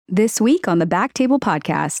This week on the Back Table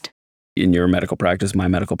Podcast. In your medical practice, my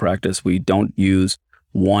medical practice, we don't use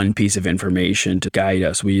one piece of information to guide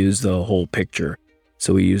us. We use the whole picture.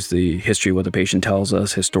 So we use the history, what the patient tells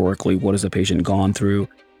us, historically, what has the patient gone through.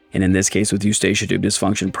 And in this case, with eustachian tube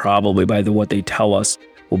dysfunction, probably by what they tell us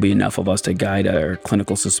will be enough of us to guide our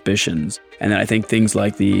clinical suspicions. And then I think things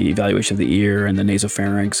like the evaluation of the ear and the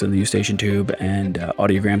nasopharynx and the eustachian tube and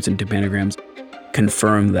audiograms and tympanograms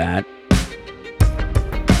confirm that.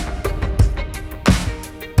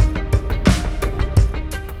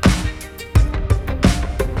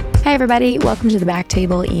 Hi, everybody. Welcome to the Back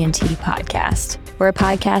Table ENT podcast. We're a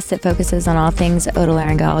podcast that focuses on all things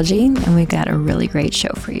otolaryngology, and we've got a really great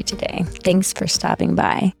show for you today. Thanks for stopping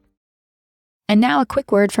by. And now a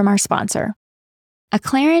quick word from our sponsor.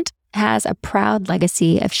 Acclarent has a proud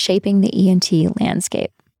legacy of shaping the ENT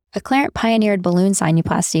landscape. Acclarent pioneered balloon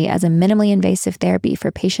sinuplasty as a minimally invasive therapy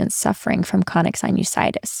for patients suffering from chronic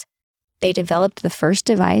sinusitis. They developed the first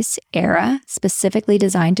device, Era, specifically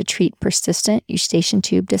designed to treat persistent eustachian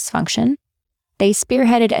tube dysfunction. They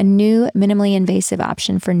spearheaded a new minimally invasive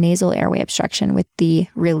option for nasal airway obstruction with the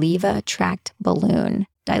Relieva tract balloon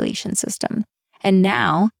dilation system. And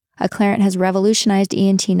now, Acclarent has revolutionized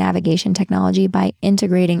ENT navigation technology by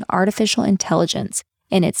integrating artificial intelligence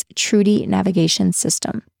in its TruDi navigation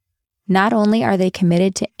system. Not only are they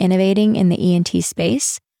committed to innovating in the ENT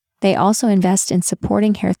space, they also invest in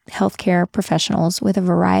supporting healthcare professionals with a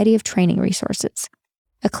variety of training resources.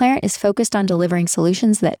 Acclarent is focused on delivering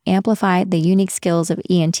solutions that amplify the unique skills of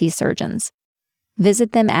ENT surgeons.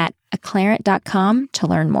 Visit them at acclarent.com to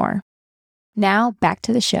learn more. Now, back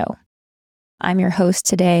to the show. I'm your host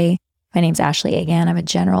today. My name's Ashley Agan. I'm a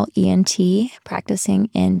general ENT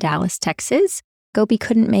practicing in Dallas, Texas. Gopi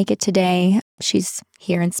couldn't make it today. She's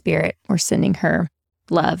here in spirit. We're sending her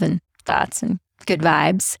love and thoughts and good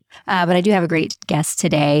vibes. But I do have a great guest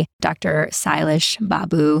today, Dr. Sailesh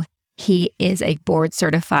Babu. He is a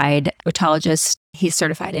board-certified otologist. He's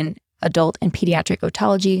certified in adult and pediatric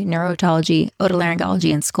otology, neurotology,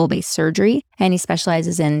 otolaryngology, and skull-based surgery. And he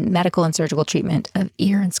specializes in medical and surgical treatment of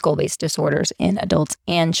ear and skull-based disorders in adults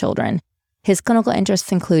and children. His clinical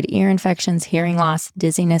interests include ear infections, hearing loss,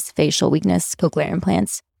 dizziness, facial weakness, cochlear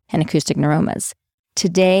implants, and acoustic neuromas.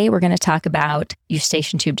 Today, we're going to talk about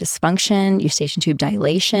eustachian tube dysfunction, eustachian tube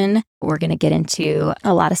dilation. We're going to get into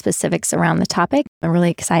a lot of specifics around the topic. I'm really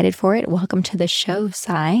excited for it. Welcome to the show,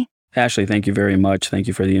 Sai. Ashley, thank you very much. Thank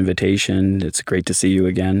you for the invitation. It's great to see you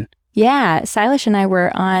again. Yeah, Sailesh and I were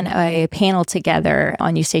on a panel together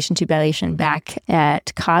on eustachian tube dilation back at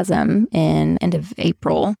COSM in end of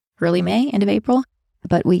April, early May, end of April.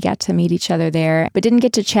 But we got to meet each other there, but didn't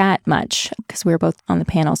get to chat much because we were both on the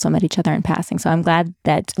panel, so met each other in passing. So I'm glad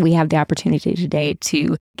that we have the opportunity today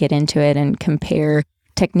to get into it and compare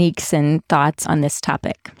techniques and thoughts on this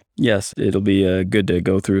topic. Yes, it'll be good to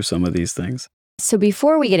go through some of these things. So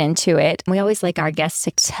before we get into it, we always like our guests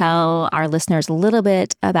to tell our listeners a little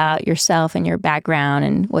bit about yourself and your background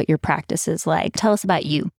and what your practice is like. Tell us about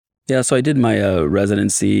you. Yeah, so I did my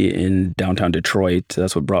residency in downtown Detroit.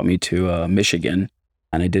 That's what brought me to Michigan.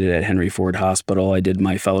 And I did it at Henry Ford Hospital. I did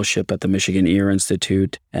my fellowship at the Michigan Ear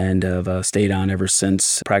Institute and have stayed on ever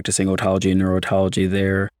since practicing otology and neurotology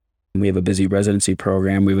there. We have a busy residency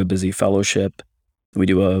program. We have a busy fellowship. We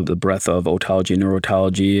do the breadth of otology and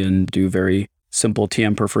neurotology and do very simple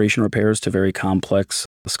TM perforation repairs to very complex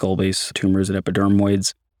skull-based tumors and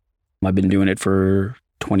epidermoids. I've been doing it for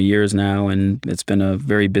 20 years now, and it's been a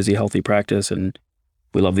very busy, healthy practice. And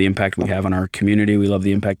we love the impact we have on our community. We love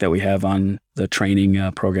the impact that we have on the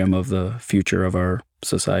training program of the future of our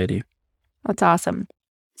society. That's awesome.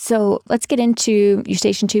 So let's get into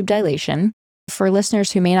eustachian tube dilation. For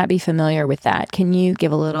listeners who may not be familiar with that, can you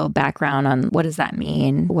give a little background on what does that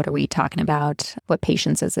mean? What are we talking about? What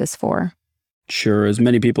patients is this for? Sure. As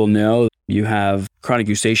many people know, you have chronic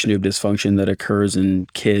eustachian tube dysfunction that occurs in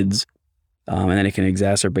kids. And then it can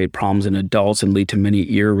exacerbate problems in adults and lead to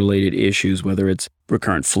many ear-related issues, whether it's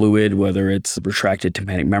recurrent fluid, whether it's retracted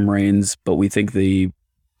tympanic membranes. But we think the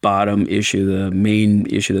bottom issue, the main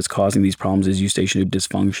issue that's causing these problems is eustachian tube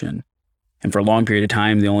dysfunction. And for a long period of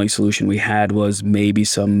time, the only solution we had was maybe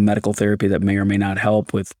some medical therapy that may or may not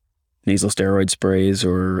help with nasal steroid sprays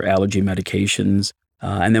or allergy medications.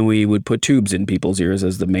 And then we would put tubes in people's ears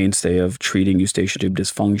as the mainstay of treating eustachian tube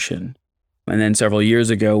dysfunction. And then several years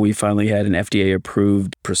ago, we finally had an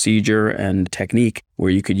FDA-approved procedure and technique where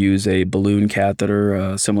you could use a balloon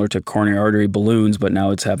catheter similar to coronary artery balloons, but now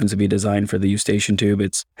it happens to be designed for the eustachian tube.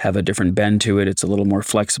 It's have a different bend to it. It's a little more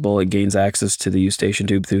flexible. It gains access to the eustachian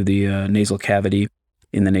tube through the nasal cavity.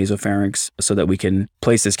 in the nasopharynx so that we can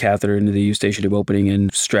place this catheter into the eustachian tube opening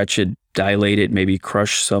and stretch it, dilate it, maybe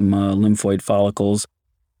crush some lymphoid follicles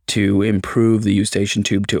to improve the eustachian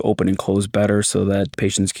tube to open and close better so that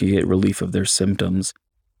patients can get relief of their symptoms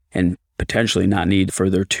and potentially not need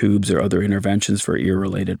further tubes or other interventions for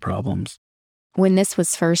ear-related problems. When this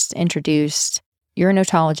was first introduced, you're an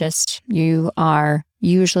otologist. You are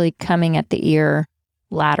usually coming at the ear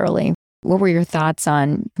laterally. What were your thoughts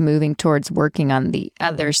on moving towards working on the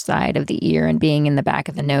other side of the ear and being in the back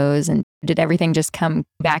of the nose? And did everything just come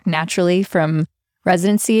back naturally from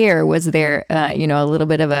residency, or was there, a little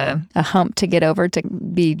bit of a hump to get over to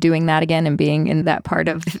be doing that again and being in that part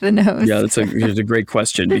of the nose? Yeah, it's a great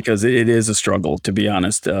question because it is a struggle, to be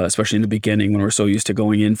honest, especially in the beginning when we're so used to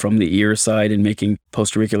going in from the ear side and making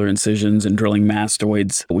postauricular incisions and drilling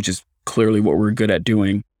mastoids, which is clearly what we're good at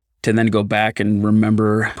doing, to then go back and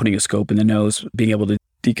remember putting a scope in the nose, being able to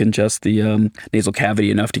decongest the nasal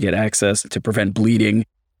cavity enough to get access to prevent bleeding,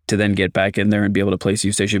 to then get back in there and be able to place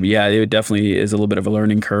eustachian. But yeah, it definitely is a little bit of a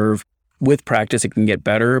learning curve. With practice, it can get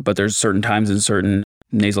better, but there's certain times in certain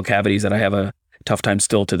nasal cavities that I have a tough time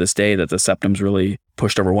still to this day that the septum's really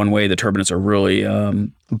pushed over one way. The turbinates are really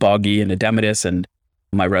boggy and edematous, and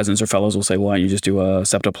my residents or fellows will say, well, why don't you just do a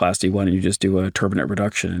septoplasty? Why don't you just do a turbinate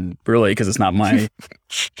reduction? And really, because it's not my...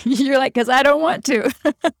 You're like, because I don't want to.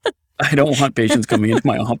 I don't want patients coming into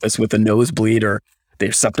my office with a nosebleed or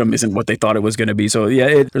their septum isn't what they thought it was going to be. So yeah,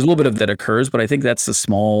 there's a little bit of that occurs, but I think that's a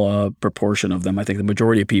small proportion of them. I think the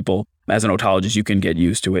majority of people, as an otologist, you can get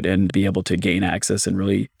used to it and be able to gain access and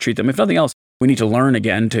really treat them. If nothing else, we need to learn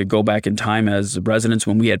again to go back in time as residents.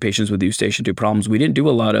 When we had patients with eustachian tube problems, we didn't do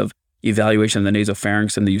a lot of evaluation of the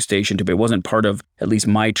nasopharynx and the eustachian tube. It wasn't part of at least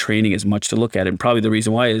my training as much to look at it. And probably the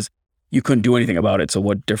reason why is you couldn't do anything about it. So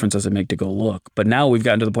what difference does it make to go look? But now we've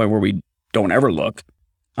gotten to the point where we don't ever look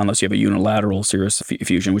unless you have a unilateral serous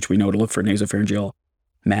effusion, which we know to look for nasopharyngeal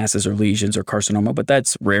masses or lesions or carcinoma, but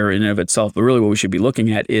that's rare in and of itself. But really what we should be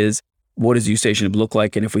looking at is what does eustachian tube look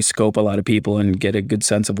like? And if we scope a lot of people and get a good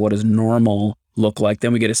sense of what does normal look like,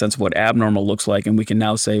 then we get a sense of what abnormal looks like. And we can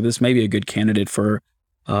now say this may be a good candidate for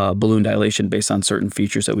balloon dilation based on certain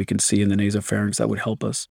features that we can see in the nasopharynx that would help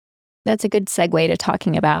us. That's a good segue to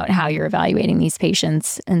talking about how you're evaluating these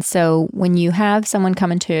patients. And so when you have someone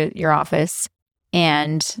come into your office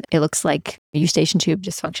and it looks like eustachian tube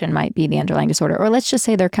dysfunction might be the underlying disorder, or let's just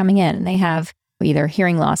say they're coming in and they have either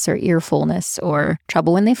hearing loss or ear fullness or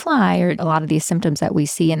trouble when they fly, or a lot of these symptoms that we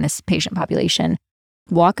see in this patient population.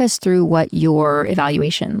 Walk us through what your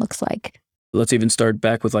evaluation looks like. Let's even start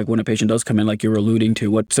back with like when a patient does come in, like you're alluding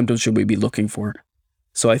to, what symptoms should we be looking for?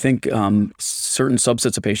 So I think certain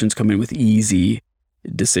subsets of patients come in with easy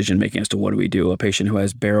decision-making as to what do we do. A patient who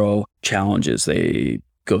has baro challenges, they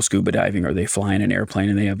go scuba diving or they fly in an airplane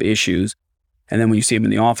and they have issues. And then when you see them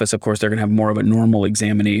in the office, of course, they're going to have more of a normal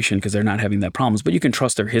examination because they're not having that problems. But you can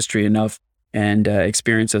trust their history enough, and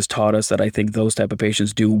experience has taught us that I think those type of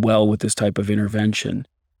patients do well with this type of intervention.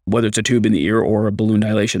 Whether it's a tube in the ear or a balloon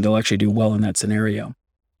dilation, they'll actually do well in that scenario.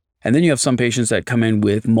 And then you have some patients that come in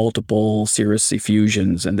with multiple serous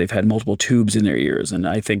effusions and they've had multiple tubes in their ears. And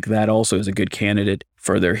I think that also is a good candidate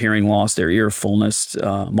for their hearing loss, their ear fullness,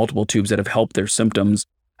 multiple tubes that have helped their symptoms.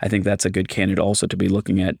 I think that's a good candidate also to be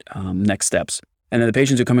looking at next steps. And then the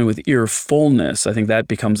patients who come in with ear fullness, I think that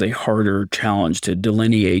becomes a harder challenge to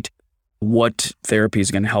delineate what therapy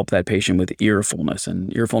is going to help that patient with ear fullness.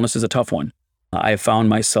 And ear fullness is a tough one. I have found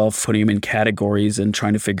myself putting them in categories and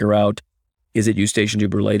trying to figure out, is it eustachian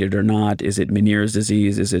tube related or not? Is it Meniere's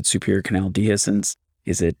disease? Is it superior canal dehiscence?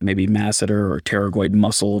 Is it maybe masseter or pterygoid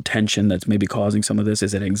muscle tension that's maybe causing some of this?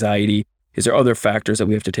 Is it anxiety? Is there other factors that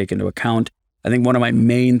we have to take into account? I think one of my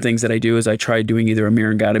main things that I do is I try doing either a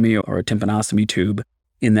myringotomy or a tympanostomy tube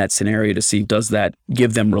in that scenario to see, does that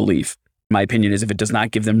give them relief? My opinion is if it does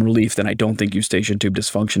not give them relief, then I don't think eustachian tube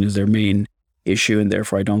dysfunction is their main issue, and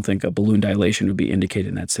therefore I don't think a balloon dilation would be indicated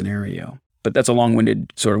in that scenario. But that's a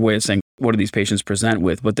long-winded sort of way of saying, what do these patients present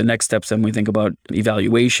with? But the next steps then we think about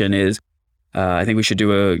evaluation is, I think we should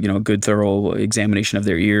do a good thorough examination of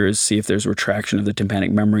their ears, see if there's retraction of the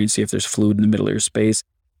tympanic membrane, see if there's fluid in the middle ear space.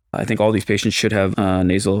 I think all these patients should have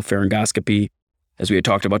nasal pharyngoscopy, as we had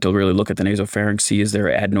talked about, to really look at the nasopharynx, see is there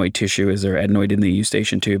adenoid tissue, is there adenoid in the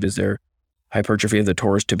eustachian tube, is there hypertrophy of the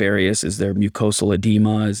torus tubarius, is there mucosal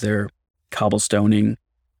edema, is there cobblestoning,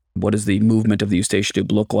 what does the movement of the eustachian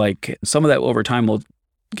tube look like? Some of that over time will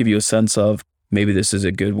give you a sense of maybe this is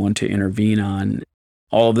a good one to intervene on.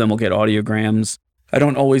 All of them will get audiograms. I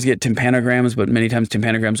don't always get tympanograms, but many times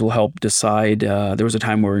tympanograms will help decide. There was a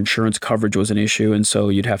time where insurance coverage was an issue, and so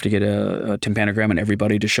you'd have to get a tympanogram on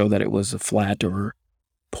everybody to show that it was flat or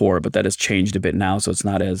poor, but that has changed a bit now. So it's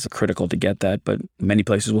not as critical to get that, but many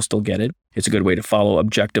places will still get it. It's a good way to follow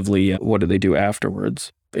objectively what do they do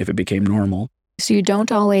afterwards if it became normal. So you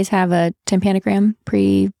don't always have a tympanogram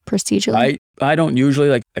procedurally? I don't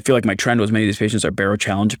usually. I feel like my trend was many of these patients are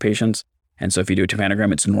barochallenge patients. And so if you do a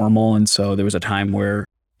tympanogram, it's normal. And so there was a time where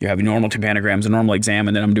you're having normal tympanograms, a normal exam,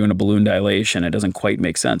 and then I'm doing a balloon dilation. It doesn't quite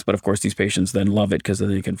make sense. But of course, these patients then love it because then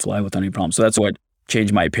they can fly without any problem. So that's what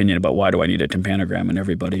changed my opinion about why do I need a tympanogram and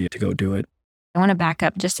everybody to go do it. I want to back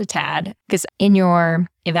up just a tad because in your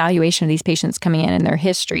evaluation of these patients coming in and their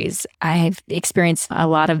histories, I've experienced a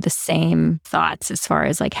lot of the same thoughts as far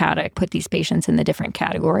as how to put these patients in the different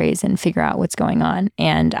categories and figure out what's going on.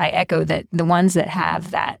 And I echo that the ones that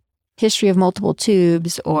have that history of multiple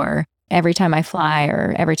tubes, or every time I fly,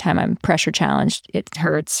 or every time I'm pressure challenged, it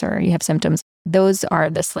hurts, or you have symptoms, those are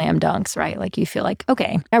the slam dunks, right? You feel like,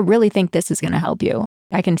 okay, I really think this is going to help you.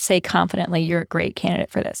 I can say confidently, you're a great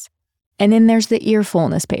candidate for this. And then there's the ear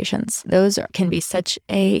fullness patients. Those can be such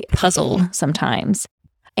a puzzle sometimes.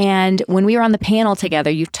 And when we were on the panel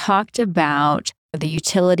together, you talked about the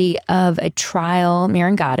utility of a trial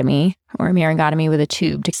myringotomy or a myringotomy with a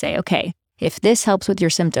tube to say, okay, if this helps with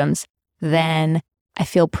your symptoms, then I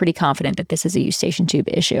feel pretty confident that this is a eustachian tube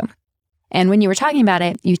issue. And when you were talking about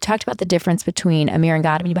it, you talked about the difference between a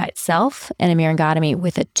myringotomy by itself and a myringotomy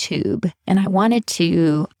with a tube. And I wanted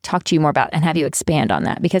to talk to you more about and have you expand on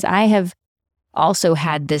that, because I have also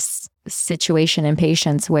had this situation in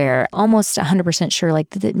patients where almost 100% sure,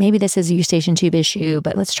 maybe this is a eustachian tube issue,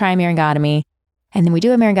 but let's try a myringotomy. And then we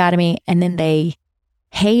do a myringotomy and then they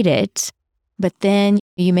hate it. But then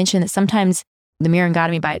you mentioned that sometimes the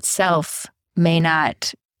myringotomy by itself may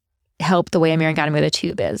not help the way a myringotomy with a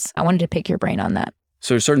tube is. I wanted to pick your brain on that.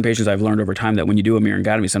 So there's certain patients I've learned over time that when you do a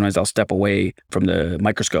myringotomy, sometimes I'll step away from the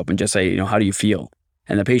microscope and just say, how do you feel?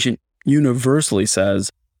 And the patient universally says,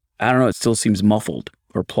 I don't know, it still seems muffled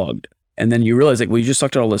or plugged. And then you realize you just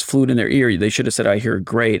sucked out all this fluid in their ear. They should have said, I hear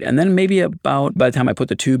great. And then maybe by the time I put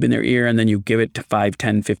the tube in their ear and then you give it to 5,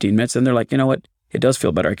 10, 15 minutes, and they're like, you know what? It does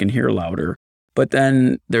feel better. I can hear louder. But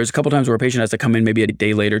then there's a couple times where a patient has to come in maybe a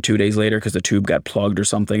day later, 2 days later, because the tube got plugged or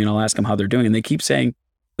something. And I'll ask them how they're doing. And they keep saying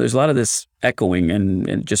there's a lot of this echoing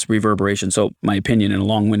and just reverberation. So my opinion in a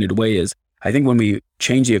long-winded way is I think when we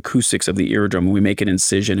change the acoustics of the eardrum, when we make an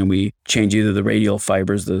incision and we change either the radial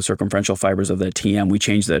fibers, the circumferential fibers of that TM, we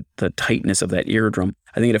change the tightness of that eardrum.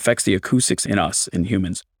 I think it affects the acoustics in us, in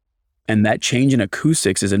humans. And that change in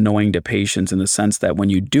acoustics is annoying to patients in the sense that when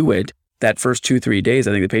you do it, that first 2-3 days,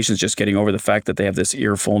 I think the patient's just getting over the fact that they have this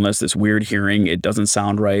ear fullness, this weird hearing. It doesn't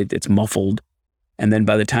sound right. It's muffled. And then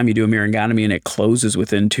by the time you do a myringotomy and it closes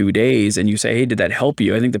within 2 days and you say, hey, did that help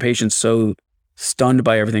you? I think the patient's so stunned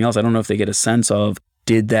by everything else. I don't know if they get a sense of,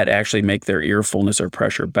 did that actually make their ear fullness or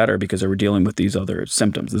pressure better because they were dealing with these other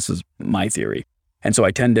symptoms? This is my theory. And so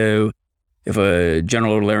I tend to, if a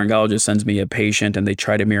general otolaryngologist sends me a patient and they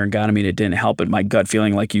tried a myringotomy and it didn't help, but my gut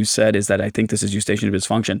feeling, like you said, is that I think this is eustachian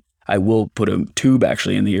dysfunction, I will put a tube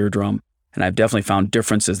actually in the eardrum. And I've definitely found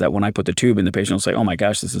differences that when I put the tube in, the patient will say, oh my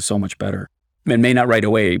gosh, this is so much better. It may not right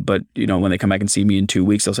away, but when they come back and see me in 2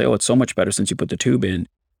 weeks, they'll say, oh, it's so much better since you put the tube in.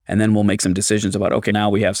 And then we'll make some decisions about, okay, now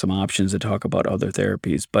we have some options to talk about other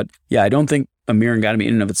therapies. But yeah, I don't think a myringotomy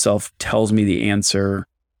in and of itself tells me the answer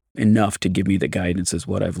enough to give me the guidance, is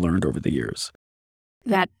what I've learned over the years.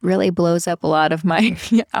 That really blows up a lot of my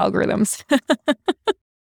algorithms.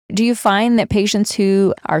 Do you find that patients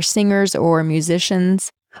who are singers or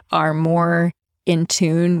musicians are more in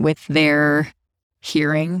tune with their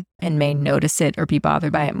hearing and may notice it or be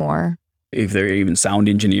bothered by it more? If they're even sound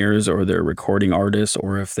engineers or they're recording artists,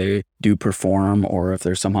 or if they do perform, or if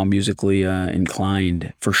they're somehow musically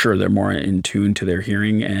inclined, for sure they're more in tune to their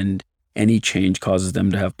hearing, and any change causes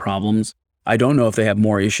them to have problems. I don't know if they have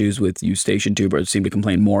more issues with eustachian tube or seem to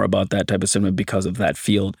complain more about that type of symptom because of that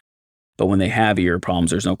field. But when they have ear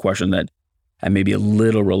problems, there's no question that I may be a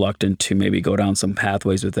little reluctant to maybe go down some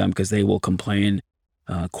pathways with them, because they will complain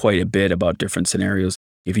quite a bit about different scenarios.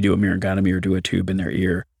 If you do a myringotomy or do a tube in their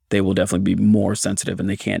ear, they will definitely be more sensitive, and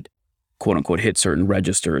they can't, quote unquote, hit certain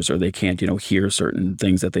registers, or they can't, hear certain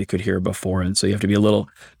things that they could hear before. And so you have to be a little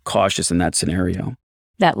cautious in that scenario.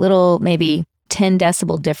 That little maybe 10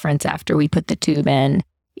 decibel difference after we put the tube in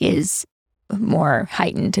is more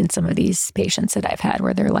heightened in some of these patients that I've had,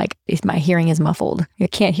 where they're like, if my hearing is muffled, you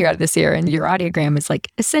can't hear out of this ear, and your audiogram is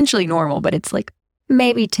essentially normal, but it's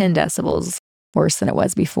maybe 10 decibels worse than it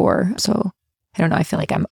was before. So I don't know. I feel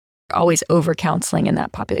like I'm always over counseling in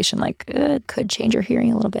that population, it could change your hearing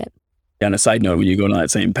a little bit. On a side note, when you go down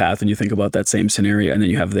that same path and you think about that same scenario, and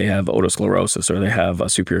then they have otosclerosis, or they have a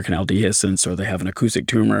superior canal dehiscence, or they have an acoustic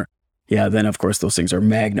tumor, yeah, then of course those things are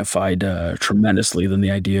magnified tremendously than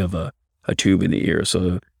the idea of a tube in the ear.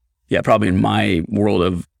 So yeah, probably in my world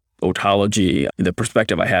of otology, the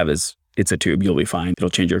perspective I have is it's a tube, you'll be fine. It'll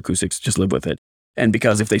change your acoustics, just live with it. And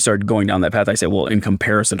because if they start going down that path, I say, well, in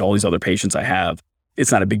comparison to all these other patients I have,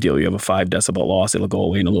 it's not a big deal. You have a 5 decibel loss, it'll go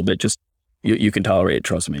away in a little bit. Just, you can tolerate it,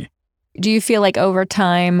 trust me. Do you feel like over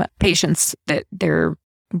time, patients that their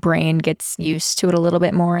brain gets used to it a little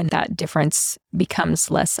bit more and that difference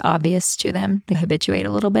becomes less obvious to them? They habituate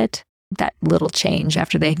a little bit, that little change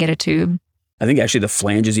after they get a tube? I think actually the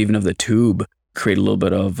flanges even of the tube create a little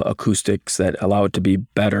bit of acoustics that allow it to be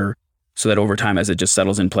better, so that over time as it just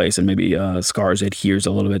settles in place and maybe scars adheres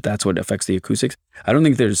a little bit, that's what affects the acoustics. I don't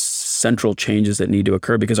think there's central changes that need to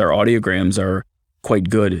occur because our audiograms are quite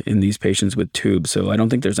good in these patients with tubes. So I don't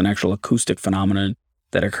think there's an actual acoustic phenomenon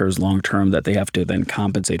that occurs long-term that they have to then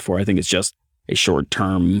compensate for. I think it's just a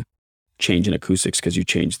short-term change in acoustics because you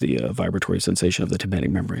change the vibratory sensation of the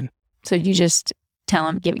tympanic membrane. So you just tell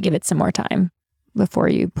them, give it some more time before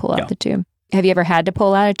you pull out the tube. Have you ever had to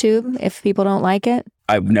pull out a tube if people don't like it?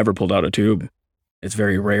 I've never pulled out a tube. It's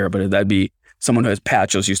very rare, but that'd be someone who has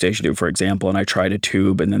patchless eustachian tube, for example, and I tried a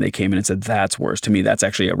tube and then they came in and said, that's worse. To me, that's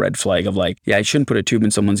actually a red flag of like, yeah, I shouldn't put a tube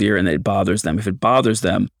in someone's ear and it bothers them. If it bothers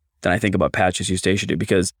them, then I think about patchless eustachian tube,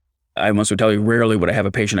 because I almost would tell you rarely would I have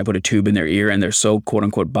a patient, I put a tube in their ear and they're so quote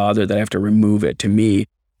unquote bothered that I have to remove it. To me,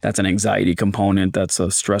 that's an anxiety component. That's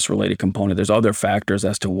a stress related component. There's other factors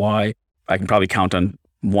as to why. I can probably count on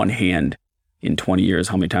one hand in 20 years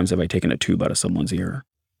how many times have I taken a tube out of someone's ear.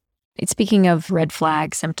 Speaking of red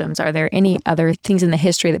flag symptoms, are there any other things in the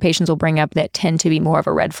history that patients will bring up that tend to be more of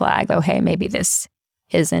a red flag? Oh, hey, maybe this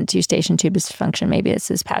isn't eustachian tube dysfunction. Maybe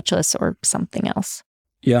this is patchless or something else.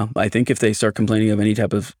 Yeah, I think if they start complaining of any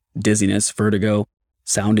type of dizziness, vertigo,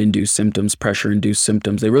 sound-induced symptoms, pressure-induced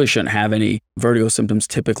symptoms, they really shouldn't have any vertigo symptoms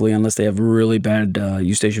typically unless they have really bad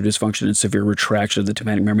eustachian dysfunction and severe retraction of the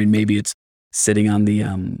tympanic membrane. Maybe it's sitting on the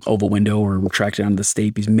oval window or retracted onto the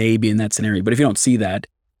stapes, maybe in that scenario. But if you don't see that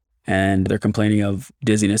and they're complaining of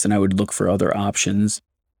dizziness, then I would look for other options.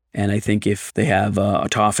 And I think if they have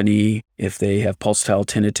autophony, if they have pulsatile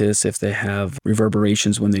tinnitus, if they have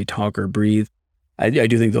reverberations when they talk or breathe, I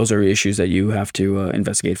do think those are issues that you have to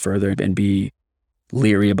investigate further and be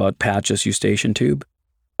leery about patchless eustachian tube.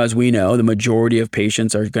 As we know, the majority of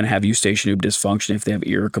patients are going to have eustachian tube dysfunction if they have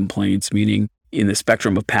ear complaints, meaning in the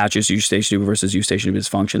spectrum of patchless eustachian tube versus eustachian tube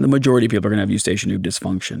dysfunction, the majority of people are going to have eustachian tube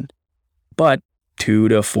dysfunction. But 2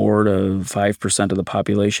 to 4 to 5% of the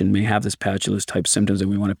population may have this patchless type symptoms, and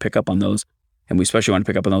we want to pick up on those. And we especially want to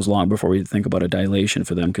pick up on those long before we think about a dilation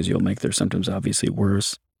for them, because you'll make their symptoms obviously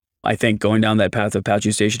worse. I think going down that path of patchless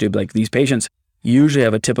eustachian tube, like these patients usually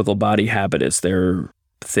have a typical body habitus. They're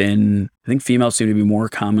thin. I think females seem to be more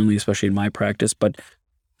commonly, especially in my practice, but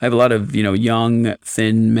I have a lot of, young,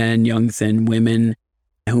 thin men, young, thin women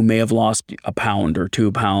who may have lost a pound or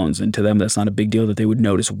 2 pounds. And to them, that's not a big deal that they would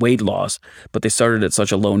notice weight loss, but they started at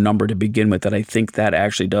such a low number to begin with that I think that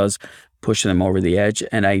actually does push them over the edge.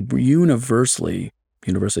 And I universally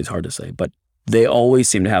is hard to say, but they always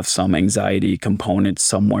seem to have some anxiety component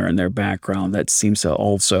somewhere in their background that seems to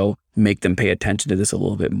also make them pay attention to this a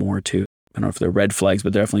little bit more too. I don't know if they're red flags,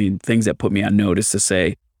 but definitely things that put me on notice to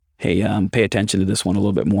say, hey, pay attention to this one a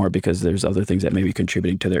little bit more because there's other things that may be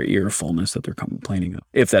contributing to their ear fullness that they're complaining of,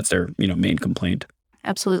 if that's their main complaint.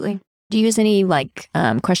 Absolutely. Do you use any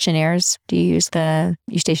questionnaires? Do you use the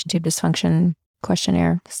eustachian tube dysfunction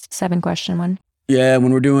questionnaire, 7-question one? Yeah,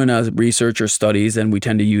 when we're doing research or studies, then we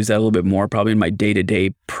tend to use that a little bit more. Probably in my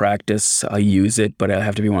day-to-day practice, I use it, but it'll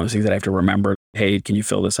have to be one of those things that I have to remember. Hey, can you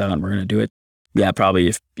fill this out? And we're going to do it. Yeah, probably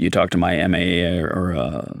if you talk to my MA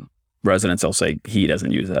or residents, they'll say he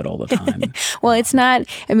doesn't use that all the time. Well, it's not,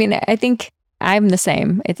 I think I'm the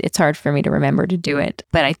same. It's hard for me to remember to do it,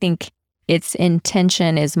 but I think its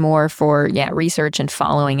intention is more for, research and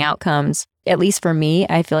following outcomes. At least for me,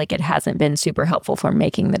 I feel like it hasn't been super helpful for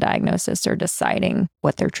making the diagnosis or deciding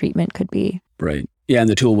what their treatment could be. Right. Yeah, and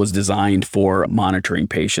the tool was designed for monitoring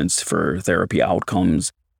patients for therapy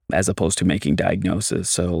outcomes as opposed to making diagnosis.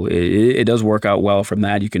 So it does work out well from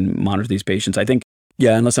that. You can monitor these patients. I think,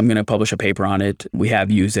 unless I'm going to publish a paper on it, we have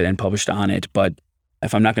used it and published on it. But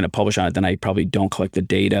if I'm not going to publish on it, then I probably don't collect the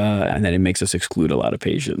data, and then it makes us exclude a lot of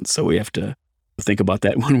patients. So we have to think about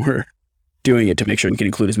that when we're doing it to make sure we can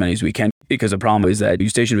include as many as we can. Because the problem is that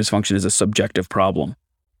eustachian dysfunction is a subjective problem.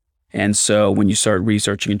 And so when you start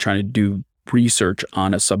researching and trying to do research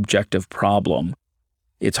on a subjective problem,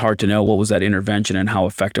 it's hard to know what was that intervention and how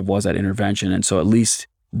effective was that intervention. And so at least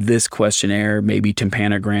this questionnaire, maybe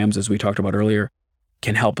tympanograms, as we talked about earlier,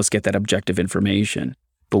 can help us get that objective information.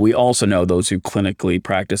 But we also know those who clinically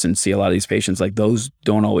practice and see a lot of these patients, like those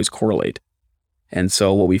don't always correlate. And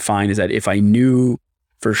so what we find is that if I knew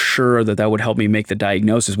for sure that that would help me make the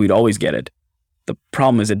diagnosis, we'd always get it. The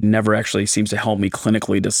problem is it never actually seems to help me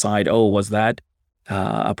clinically decide, oh, was that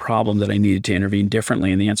a problem that I needed to intervene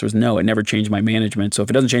differently? And the answer is no, it never changed my management. So if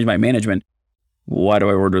it doesn't change my management, why do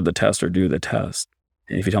I order the test or do the test?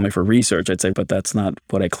 And if you tell me for research, I'd say, but that's not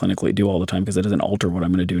what I clinically do all the time because it doesn't alter what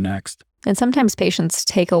I'm going to do next. And sometimes patients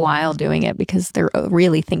take a while doing it because they're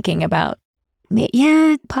really thinking about,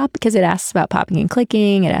 pop, because it asks about popping and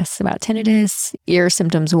clicking. It asks about tinnitus, ear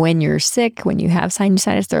symptoms when you're sick, when you have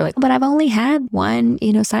sinusitis. They're like, but I've only had one,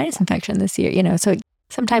 sinus infection this year, So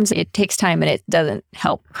sometimes it takes time and it doesn't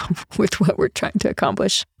help with what we're trying to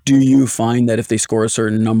accomplish. Do you find that if they score a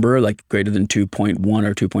certain number, like greater than 2.1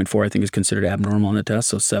 or 2.4, I think is considered abnormal on the test,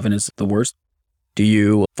 so 7 is the worst, do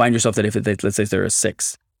you find yourself that if let's say they're a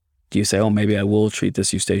 6, do you say, oh, maybe I will treat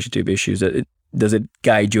this eustachian tube issues? Does it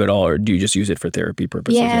guide you at all, or do you just use it for therapy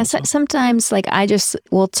purposes? Yeah, sometimes I just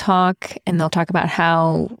will talk and they'll talk about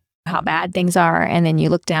how bad things are. And then you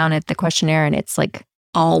look down at the questionnaire and it's like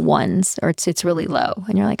all ones, or it's really low.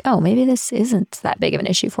 And you're like, oh, maybe this isn't that big of an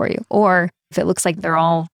issue for you. Or if it looks like they're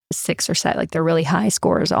all 6 or 7, like they're really high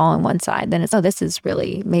scores all on one side, then it's, this is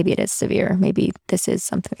really, maybe it is severe. Maybe this is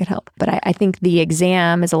something that could help. But I think the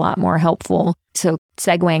exam is a lot more helpful. So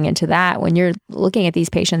segueing into that, when you're looking at these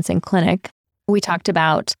patients in clinic, we talked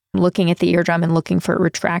about looking at the eardrum and looking for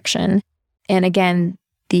retraction. And again,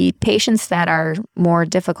 the patients that are more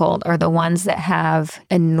difficult are the ones that have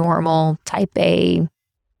a normal type A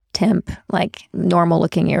temp, like normal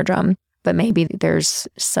looking eardrum, but maybe there's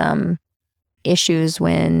some issues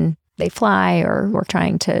when they fly, or we're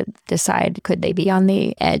trying to decide, could they be on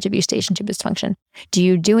the edge of eustachian tube dysfunction? Do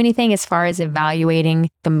you do anything as far as evaluating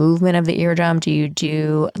the movement of the eardrum? Do you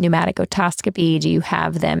do pneumatic otoscopy? Do you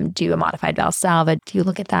have them do a modified Valsalva? Do you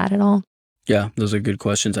look at that at all? Yeah, those are good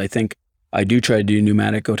questions. I think I do try to do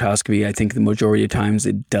pneumatic otoscopy. I think the majority of times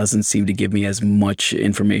it doesn't seem to give me as much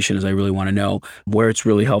information as I really want to know. Where it's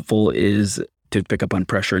really helpful is to pick up on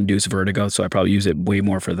pressure-induced vertigo. So I probably use it way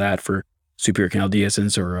more for that, for superior canal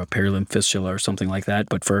dehiscence or a perilimb fistula or something like that.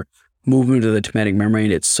 But for movement of the tympanic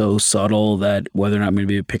membrane, it's so subtle that whether or not I'm going to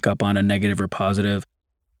be able to pick up on a negative or positive,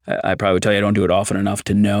 I probably would tell you I don't do it often enough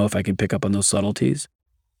to know if I can pick up on those subtleties.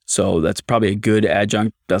 So that's probably a good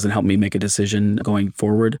adjunct. Doesn't help me make a decision going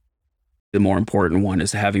forward. The more important one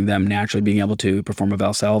is having them naturally being able to perform a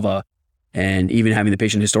Valsalva, and even having the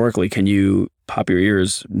patient historically, can you pop your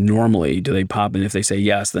ears normally? Do they pop? And if they say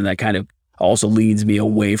yes, then that kind of also leads me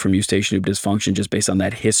away from eustachian tube dysfunction just based on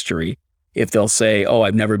that history. If they'll say, oh,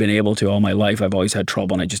 I've never been able to all my life, I've always had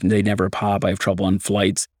trouble and they never pop, I have trouble on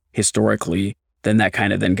flights historically, then that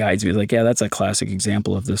kind of then guides me. Like, yeah, that's a classic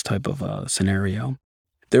example of this type of scenario.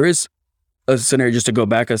 There is a scenario, just to go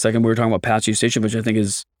back a second, we were talking about patch eustachian, which I think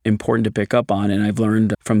is important to pick up on. And I've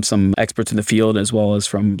learned from some experts in the field as well as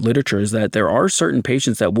from literature is that there are certain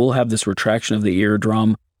patients that will have this retraction of the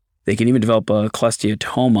eardrum. They can even develop a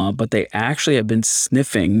cholesteatoma, but they actually have been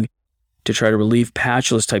sniffing to try to relieve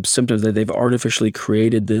patulous type symptoms, that they've artificially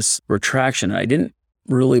created this retraction. And I didn't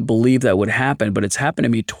really believe that would happen, but it's happened to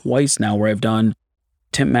me twice now where I've done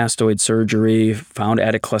tympmastoid surgery, found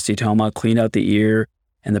added cholesteatoma, cleaned out the ear,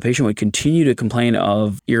 and the patient would continue to complain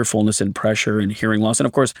of ear fullness and pressure and hearing loss. And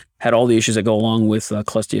of course, had all the issues that go along with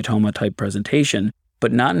cholesteatoma type presentation,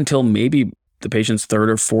 but not until maybe the patient's 3rd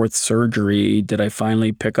or 4th surgery did I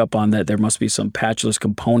finally pick up on that there must be some patulous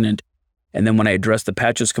component. And then when I addressed the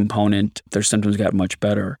patulous component, their symptoms got much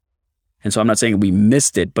better. And so I'm not saying we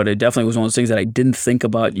missed it, but it definitely was one of those things that I didn't think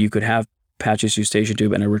about. You could have patulous eustachian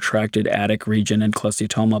tube and a retracted attic region and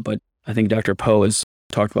cholesteatoma, but I think Dr. Poe has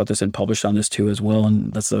talked about this and published on this too as well.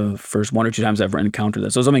 And that's the first 1 or 2 times I've ever encountered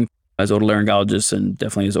that. So something as otolaryngologists and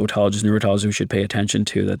definitely as otologists, neurotologists, we should pay attention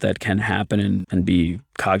to that can happen and be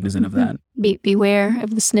cognizant of that. Beware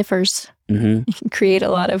of the sniffers. Mm-hmm. You can create a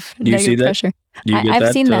lot of negative pressure.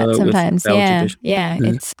 I've seen that sometimes. Yeah.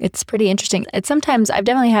 Mm-hmm. It's pretty interesting. Sometimes I've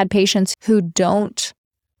definitely had patients who don't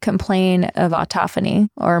complain of autophony,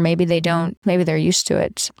 or maybe they're used to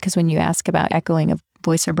it, because when you ask about echoing of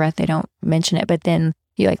voice or breath, they don't mention it. But then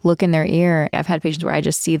you look in their ear. I've had patients where I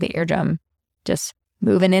just see the eardrum just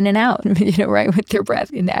moving in and out, right with their breath.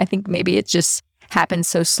 And I think maybe it just happens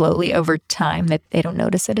so slowly over time that they don't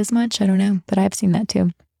notice it as much. I don't know, but I've seen that too.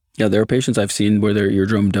 Yeah, there are patients I've seen where their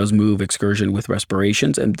eardrum does move excursion with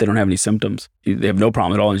respirations and they don't have any symptoms. They have no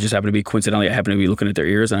problem at all. And it just happened to be coincidentally, I happen to be looking at their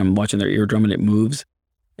ears and I'm watching their eardrum and it moves.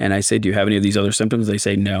 And I say, do you have any of these other symptoms? They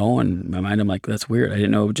say no. And in my mind, I'm like, that's weird. I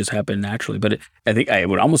didn't know it would just happen naturally. But I think I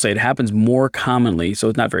would almost say it happens more commonly. So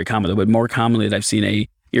it's not very common though, but more commonly that I've seen a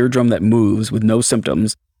eardrum that moves with no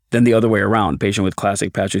symptoms, then the other way around, patient with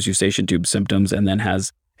classic Patch's eustachian tube symptoms and then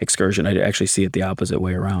has excursion. I actually see it the opposite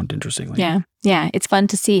way around, interestingly. Yeah. Yeah. It's fun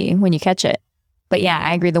to see when you catch it. But yeah,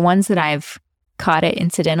 I agree. The ones that I've caught it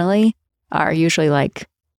incidentally are usually like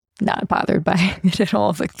not bothered by it at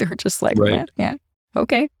all. Like they're just like, right. Yeah,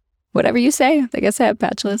 okay, whatever you say. I guess I have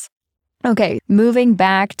patchless. Okay. Moving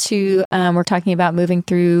back to, we're talking about moving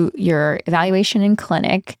through your evaluation in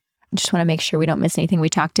clinic. I just want to make sure we don't miss anything. We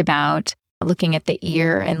talked about looking at the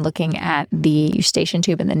ear and looking at the eustachian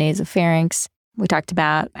tube and the nasopharynx. We talked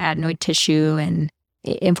about adenoid tissue and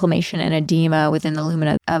inflammation and edema within the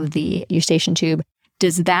lumina of the eustachian tube.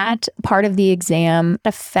 Does that part of the exam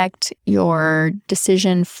affect your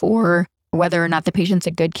decision for whether or not the patient's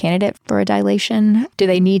a good candidate for a dilation? Do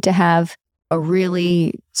they need to have a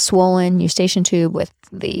really swollen eustachian tube with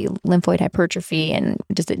the lymphoid hypertrophy? And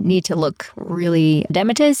does it need to look really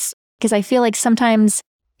edematous? Because I feel like sometimes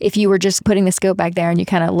if you were just putting the scope back there and you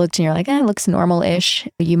kind of looked and you're like, it looks normal-ish,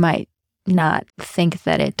 you might not think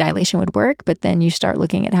that a dilation would work, but then you start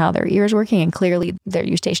looking at how their ear is working and clearly their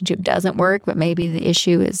eustachian tube doesn't work, but maybe the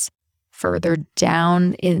issue is further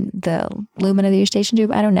down in the lumen of the eustachian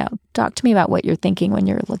tube. I don't know. Talk to me about what you're thinking when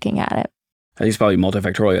you're looking at it. I think it's probably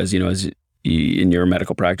multifactorial. As in your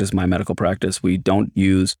medical practice, my medical practice, we don't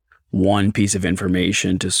use one piece of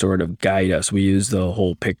information to sort of guide us. We use the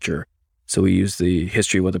whole picture. So we use the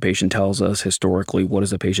history, what the patient tells us historically, what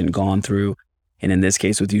has the patient gone through. And in this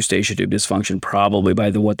case with eustachian tube dysfunction, probably by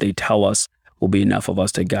what they tell us will be enough of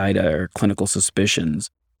us to guide our clinical suspicions.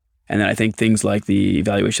 And then I think things like the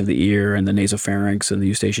evaluation of the ear and the nasopharynx and the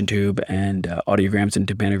eustachian tube and audiograms and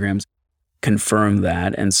tympanograms confirm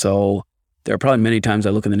that. And so there are probably many times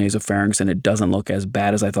I look in the nasopharynx and it doesn't look as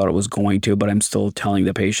bad as I thought it was going to, but I'm still telling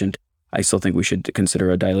the patient, I still think we should consider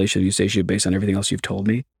a dilation of eustachian tube based on everything else you've told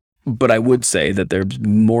me. But I would say that there's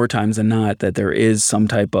more times than not that there is some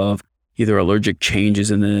type of either allergic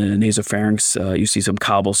changes in the nasopharynx. You see some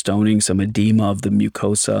cobblestoning, some edema of the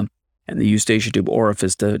mucosa, and the eustachian tube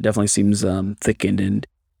orifice definitely seems thickened and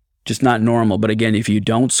just not normal. But again, if you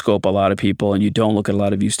don't scope a lot of people and you don't look at a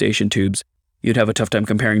lot of eustachian tubes, you'd have a tough time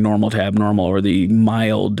comparing normal to abnormal or the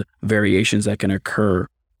mild variations that can occur.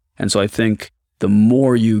 And so I think the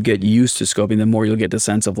more you get used to scoping, the more you'll get the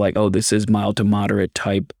sense of like, oh, this is mild to moderate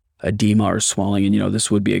type edema or swelling, and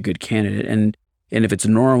this would be a good candidate. And if it's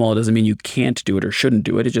normal, it doesn't mean you can't do it or shouldn't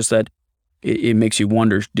do it. It's just that it makes you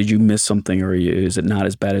wonder, did you miss something or is it not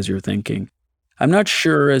as bad as you're thinking? I'm not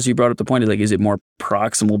sure, as you brought up the point, is it more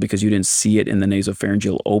proximal because you didn't see it in the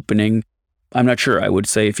nasopharyngeal opening? I'm not sure. I would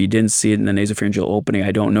say if you didn't see it in the nasopharyngeal opening,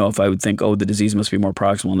 I don't know if I would think, oh, the disease must be more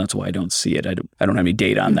proximal and that's why I don't see it. I don't have any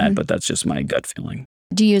data on that, but that's just my gut feeling.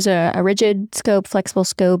 Do you use a rigid scope, flexible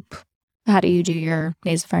scope? How do you do your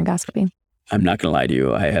nasopharyngoscopy? I'm not going to lie to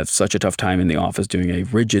you. I have such a tough time in the office doing a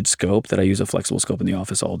rigid scope that I use a flexible scope in the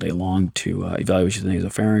office all day long to evaluate the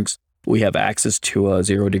nasopharynx. We have access to a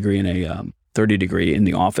 0 degree and a 30 degree in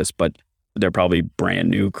the office, but they're probably brand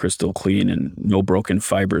new, crystal clean, and no broken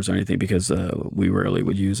fibers or anything because we rarely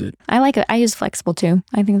would use it. I like it. I use flexible too.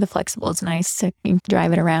 I think the flexible is nice to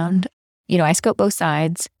drive it around. I scope both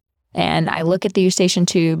sides and I look at the eustachian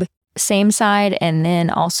tube, same side, and then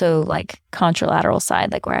also like contralateral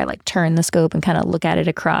side, like where I like turn the scope and kind of look at it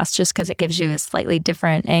across just because it gives you a slightly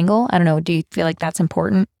different angle. I don't know. Do you feel like that's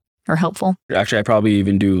important or helpful? Actually, I probably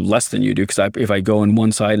even do less than you do because if I go in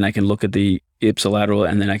one side and I can look at the ipsilateral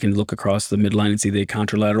and then I can look across the midline and see the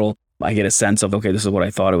contralateral, I get a sense of, okay, this is what I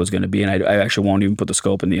thought it was going to be. And I actually won't even put the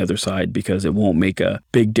scope in the other side because it won't make a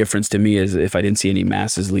big difference to me as if I didn't see any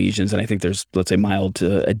masses, lesions. And I think there's, let's say, mild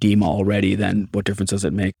edema already, then what difference does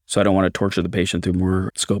it make? So I don't want to torture the patient through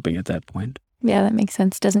more scoping at that point. Yeah, that makes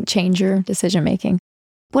sense. Doesn't change your decision making.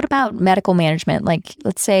 What about medical management? Like,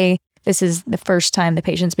 let's say this is the first time the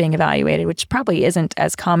patient's being evaluated, which probably isn't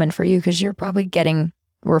as common for you because you're probably getting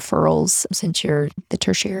referrals since you're the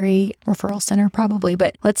tertiary referral center probably.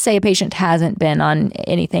 But let's say a patient hasn't been on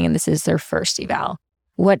anything and this is their first eval.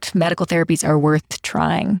 What medical therapies are worth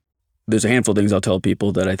trying? There's a handful of things I'll tell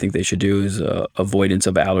people that I think they should do is avoidance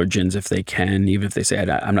of allergens if they can. Even if they say,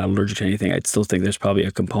 I'm not allergic to anything, I'd still think there's probably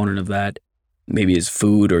a component of that. Maybe is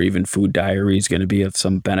food or even food diary is going to be of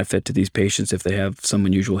some benefit to these patients if they have some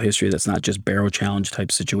unusual history that's not just barrel challenge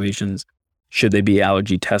type situations. Should they be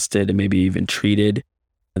allergy tested and maybe even treated?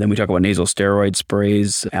 And then we talk about nasal steroid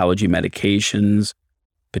sprays, allergy medications,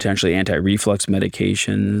 potentially anti-reflux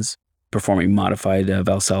medications, performing modified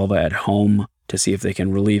Valsalva at home to see if they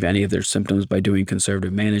can relieve any of their symptoms by doing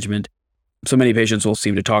conservative management. So many patients will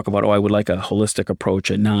seem to talk about, I would like a holistic approach,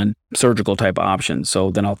 a non-surgical type option. So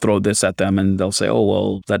then I'll throw this at them and they'll say,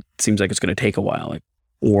 that seems like it's going to take a while. Like,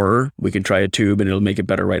 Or we can try a tube and it'll make it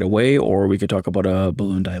better right away, or we could talk about a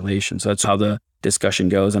balloon dilation. So that's how the discussion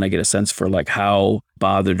goes. And I get a sense for like how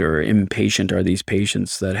bothered or impatient are these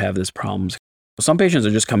patients that have this problems. Some patients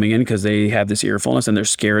are just coming in because they have this ear fullness and they're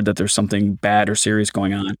scared that there's something bad or serious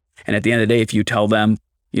going on. And at the end of the day, if you tell them,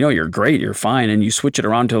 you're great, you're fine, and you switch it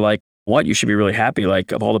around to like, what, you should be really happy.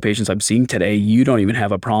 Like, of all the patients I'm seeing today, you don't even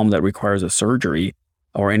have a problem that requires a surgery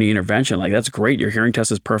or any intervention. Like, that's great. Your hearing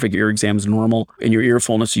test is perfect. Your exam is normal. And your ear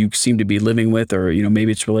fullness you seem to be living with, or,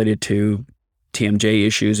 maybe it's related to TMJ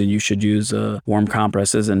issues and you should use warm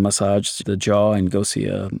compresses and massage the jaw and go see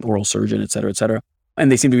a oral surgeon, et cetera, et cetera.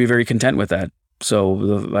 And they seem to be very content with that.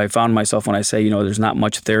 So I found myself when I say, there's not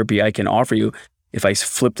much therapy I can offer you, if I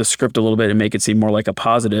flip the script a little bit and make it seem more like a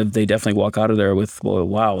positive, they definitely walk out of there with, well,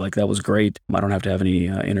 wow, like that was great. I don't have to have any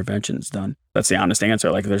interventions done. That's the honest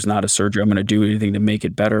answer. Like, there's not a surgery I'm going to do anything to make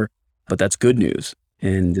it better, but that's good news.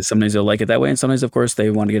 And sometimes they'll like it that way. And sometimes, of course, they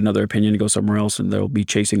want to get another opinion and go somewhere else, and they'll be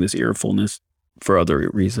chasing this ear fullness for other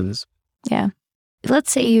reasons. Yeah.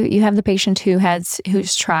 Let's say you have the patient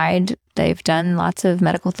who's tried, they've done lots of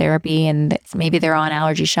medical therapy, and maybe they're on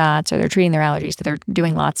allergy shots or they're treating their allergies, so they're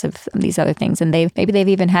doing lots of these other things, and maybe they've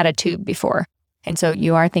even had a tube before. And so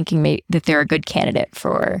you are thinking that they're a good candidate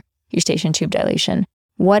for eustachian tube dilation.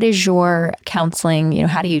 What is your counseling?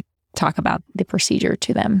 How do you talk about the procedure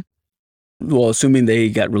to them? Well, assuming they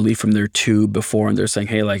got relief from their tube before and they're saying,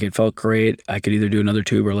 hey, like it felt great, I could either do another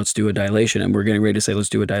tube or let's do a dilation, and we're getting ready to say, let's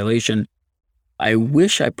do a dilation. I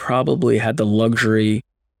wish I probably had the luxury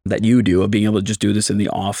that you do of being able to just do this in the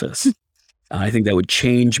office. I think that would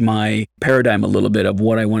change my paradigm a little bit of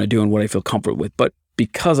what I want to do and what I feel comfortable with. But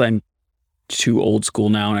because I'm too old school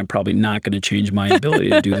now, and I'm probably not going to change my ability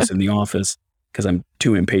to do this in the office because I'm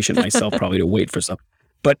too impatient myself probably to wait for stuff.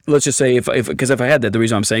 But let's just say if I had that, the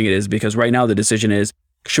reason I'm saying it is because right now the decision is,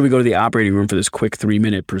 should we go to the operating room for this quick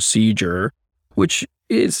 3-minute procedure, which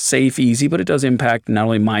is safe, easy, but it does impact not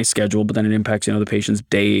only my schedule, but then it impacts, the patient's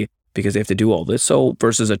day because they have to do all this. So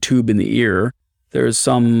versus a tube in the ear, there's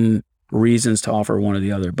some reasons to offer one or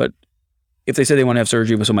the other. But if they say they want to have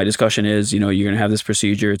surgery, so my discussion is, you're going to have this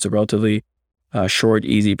procedure. It's a relatively short,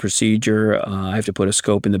 easy procedure. I have to put a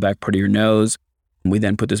scope in the back part of your nose. We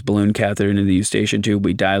then put this balloon catheter into the eustachian tube.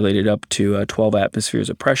 We dilate it up to 12 atmospheres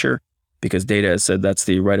of pressure because data has said that's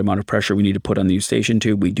the right amount of pressure we need to put on the eustachian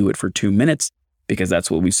tube. We do it for 2 minutes. Because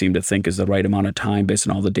that's what we seem to think is the right amount of time based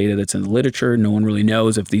on all the data that's in the literature. No one really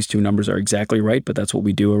knows if these two numbers are exactly right, but that's what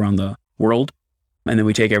we do around the world. And then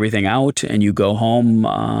we take everything out and you go home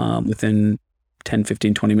within 10,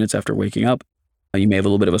 15, 20 minutes after waking up. You may have a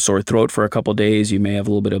little bit of a sore throat for a couple of days. You may have a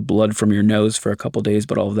little bit of blood from your nose for a couple of days,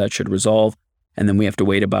 but all of that should resolve. And then we have to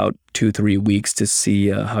wait about 2-3 weeks to see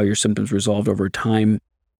how your symptoms resolved over time.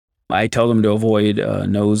 I tell them to avoid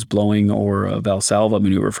nose blowing or a Valsalva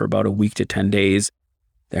maneuver for about a week to 10 days.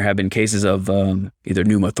 There have been cases of either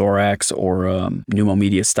pneumothorax or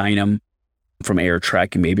pneumomediastinum from air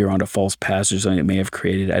tracking, maybe around a false passage, something it may have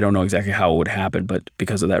created. I don't know exactly how it would happen, but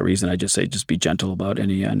because of that reason, I just say just be gentle about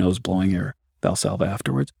any nose blowing or Valsalva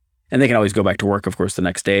afterwards. And they can always go back to work, of course, the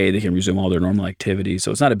next day. They can resume all their normal activities.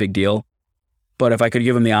 So it's not a big deal. But if I could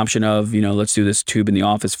give them the option of, let's do this tube in the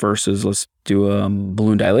office versus let's do a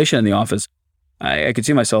balloon dilation in the office, I could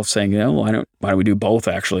see myself saying, why don't we do both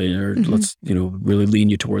actually? Or let's, really lean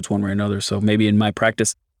you towards one way or another. So maybe in my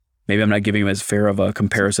practice, maybe I'm not giving them as fair of a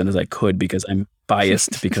comparison as I could because I'm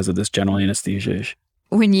biased because of this general anesthesia issue.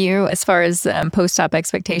 When you, as far as post-op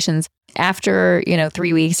expectations, after,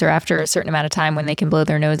 3 weeks or after a certain amount of time when they can blow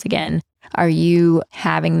their nose again, are you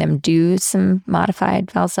having them do some modified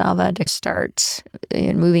Valsalva to start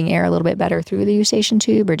moving air a little bit better through the eustachian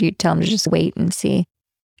tube, or do you tell them to just wait and see?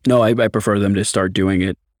 No, I prefer them to start doing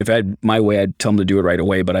it. If I had my way, I'd tell them to do it right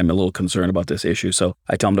away, but I'm a little concerned about this issue. So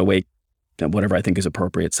I tell them to wait whatever I think is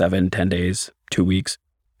appropriate, 7, 10 days, 2 weeks,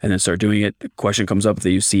 and then start doing it. The question comes up if they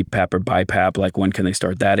use CPAP or BiPAP, like when can they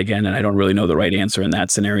start that again? And I don't really know the right answer in that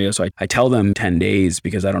scenario. So I tell them 10 days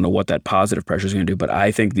because I don't know what that positive pressure is going to do. But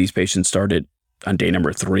I think these patients started on day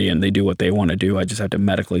number 3 and they do what they want to do. I just have to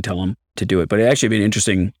medically tell them to do it. But it actually be an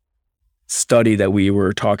interesting study that we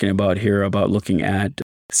were talking about here about looking at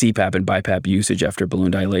CPAP and BiPAP usage after balloon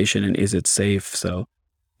dilation and is it safe? So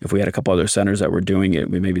if we had a couple other centers that were doing it,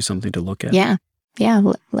 we may be something to look at. Yeah.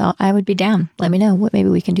 Well, I would be down. Let me know what maybe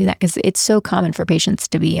we can do that because it's so common for patients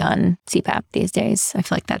to be on CPAP these days. I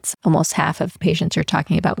feel like that's almost half of patients are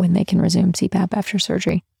talking about when they can resume CPAP after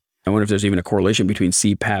surgery. I wonder if there's even a correlation between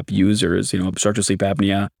CPAP users, obstructive sleep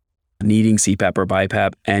apnea, needing CPAP or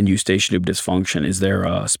BiPAP, and eustachian tube dysfunction. Is there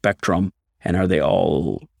a spectrum, and are they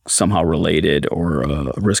all somehow related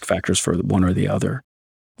or risk factors for one or the other?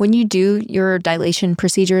 When you do your dilation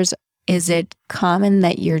procedures, is it common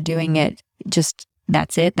that you're doing it just,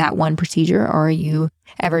 that's it, that one procedure, or are you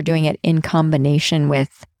ever doing it in combination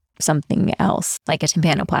with something else, like a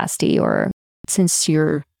tympanoplasty? Or since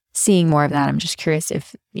you're seeing more of that, I'm just curious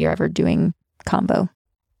if you're ever doing combo.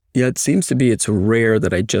 Yeah, it seems to be it's rare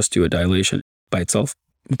that I just do a dilation by itself.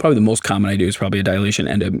 Probably the most common I do is probably a dilation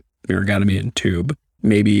and a myrigotomy and tube.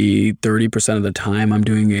 Maybe 30% of the time I'm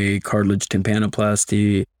doing a cartilage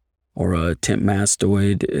tympanoplasty or a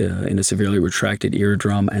tympmastoid in a severely retracted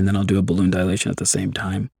eardrum, and then I'll do a balloon dilation at the same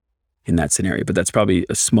time in that scenario. But that's probably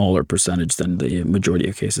a smaller percentage than the majority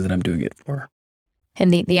of cases that I'm doing it for.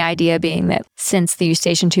 And the idea being that since the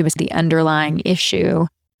eustachian tube is the underlying issue,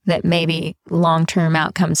 that maybe long-term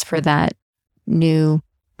outcomes for that new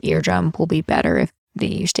eardrum will be better if the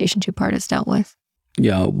eustachian tube part is dealt with.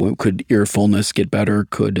 Yeah, could ear fullness get better?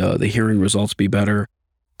 Could the hearing results be better?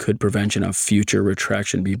 Could prevention of future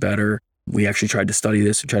retraction be better? We actually tried to study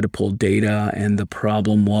this and tried to pull data, and the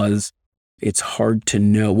problem was it's hard to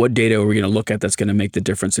know what data are we going to look at that's going to make the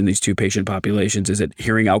difference in these two patient populations. Is it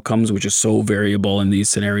hearing outcomes, which is so variable in these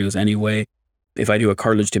scenarios anyway? If I do a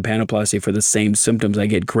cartilage tympanoplasty for the same symptoms, I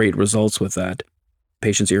get great results with that.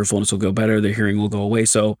 Patient's ear fullness will go better, their hearing will go away.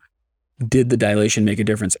 So did the dilation make a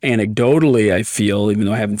difference? Anecdotally, I feel, even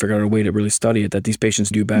though I haven't figured out a way to really study it, that these patients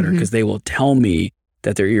do better because they will tell me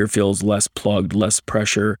that their ear feels less plugged, less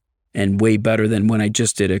pressure, and way better than when I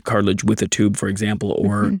just did a cartilage with a tube, for example,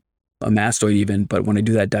 or a mastoid even. But when I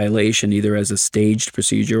do that dilation, either as a staged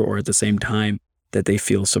procedure or at the same time, that they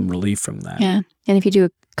feel some relief from that. Yeah. And if you do a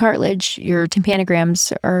cartilage, your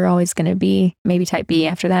tympanograms are always going to be maybe type B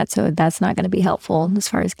after that. So that's not going to be helpful as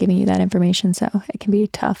far as giving you that information. So it can be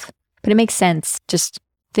tough. But it makes sense just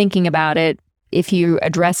thinking about it. If you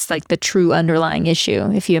address like the true underlying issue,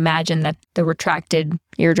 if you imagine that the retracted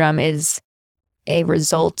eardrum is a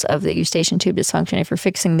result of the eustachian tube dysfunction, if you're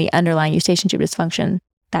fixing the underlying eustachian tube dysfunction,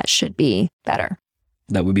 that should be better.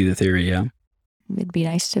 That would be the theory, yeah. It'd be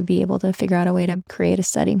nice to be able to figure out a way to create a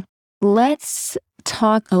study. Let's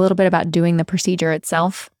talk a little bit about doing the procedure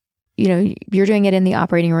itself. You know, you're doing it in the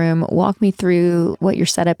operating room. Walk me through what your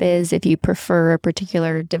setup is, if you prefer a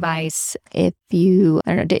particular device, if you,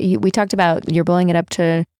 I don't know, we talked about you're blowing it up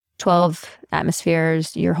to 12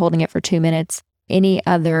 atmospheres, you're holding it for 2 minutes. Any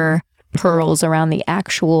other pearls around the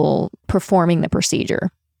actual performing the procedure?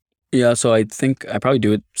 Yeah, so I think I probably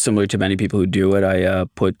do it similar to many people who do it. I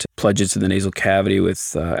put pledgets in the nasal cavity with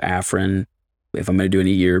Afrin. If I'm going to do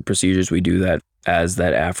any ear procedures, we do that as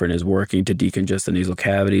that Afrin is working to decongest the nasal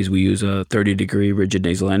cavities. We use a 30-degree rigid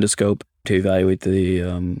nasal endoscope to evaluate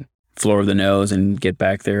the floor of the nose and get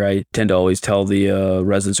back there. I tend to always tell the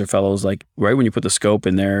residents or fellows, like, right when you put the scope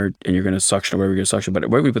in there and you're going to suction or whatever you're going to suction, but right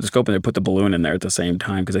when you put the scope in there, put the balloon in there at the same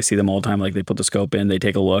time, because I see them all the time, like they put the scope in, they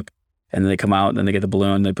take a look, and then they come out, and then they get the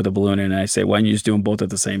balloon, they put the balloon in, and I say, why don't you just do them both at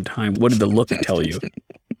the same time? What did the look tell you?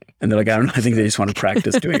 And they're like, I don't know, I think they just want to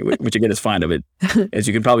practice doing it, which again is fine of it. As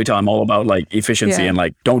you can probably tell, I'm all about like efficiency and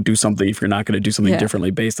like, don't do something if you're not going to do something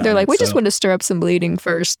differently based on it. They're like, we just want to stir up some bleeding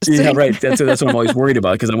first. Yeah, right. That's what I'm always worried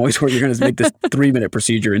about, because I'm always worried you're going to make this 3-minute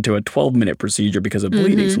procedure into a 12-minute procedure because of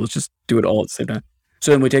bleeding. So let's just do it all at the same time.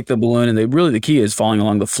 So then we take the balloon, and the key is falling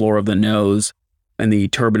along the floor of the nose. And the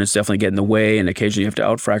turbinates definitely get in the way, and occasionally you have to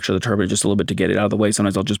outfracture the turbinate just a little bit to get it out of the way.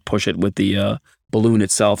 Sometimes I'll just push it with the balloon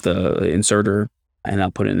itself, the inserter, and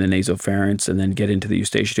I'll put it in the nasopharynx and then get into the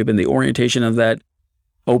eustachian tube. And the orientation of that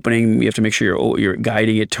opening, you have to make sure you're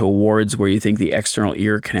guiding it towards where you think the external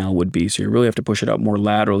ear canal would be. So you really have to push it out more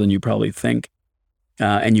lateral than you probably think.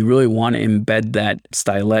 And you really want to embed that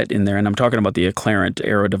stylet in there. And I'm talking about the Acclarent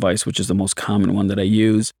Aero device, which is the most common one that I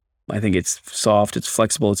use. I think it's soft, it's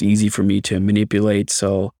flexible, it's easy for me to manipulate.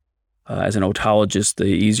 So as an otologist, the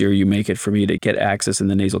easier you make it for me to get access in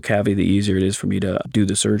the nasal cavity, the easier it is for me to do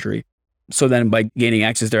the surgery. So then by gaining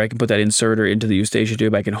access there, I can put that inserter into the eustachian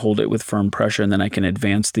tube, I can hold it with firm pressure, and then I can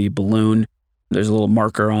advance the balloon. There's a little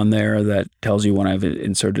marker on there that tells you when I've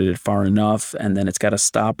inserted it far enough, and then it's got a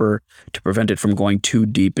stopper to prevent it from going too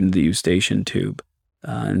deep into the eustachian tube.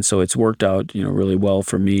 And so it's worked out, really well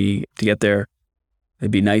for me to get there.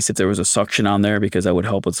 It'd be nice if there was a suction on there, because that would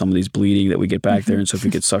help with some of these bleeding that we get back there. And so if we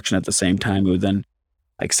get suction at the same time, it would then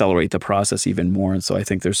accelerate the process even more. And so I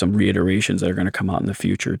think there's some reiterations that are going to come out in the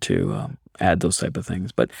future to add those type of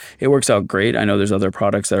things. But it works out great. I know there's other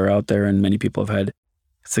products that are out there, and many people have had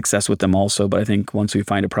success with them also. But I think once we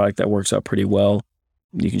find a product that works out pretty well,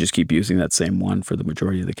 you can just keep using that same one for the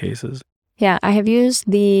majority of the cases. Yeah, I have used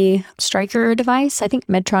the Stryker device. I think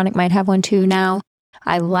Medtronic might have one too now.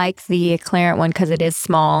 I like the Acclarent one because it is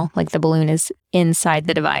small, like the balloon is inside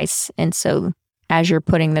the device. And so as you're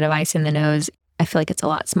putting the device in the nose, I feel like it's a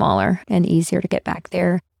lot smaller and easier to get back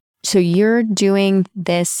there. So you're doing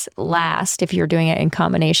this last if you're doing it in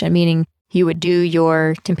combination, meaning you would do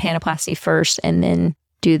your tympanoplasty first and then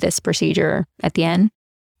do this procedure at the end?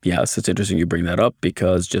 Yes, it's interesting you bring that up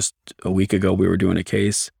because just a week ago we were doing a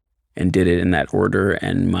case and did it in that order.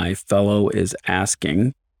 And my fellow is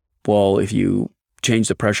asking, well, if you change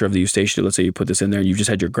the pressure of the eustachian tube, let's say you put this in there and you just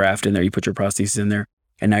had your graft in there, you put your prosthesis in there,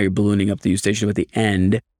 and now you're ballooning up the eustachian tube at the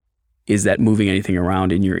end, is that moving anything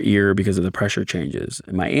around in your ear because of the pressure changes?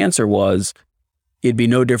 And my answer was, it'd be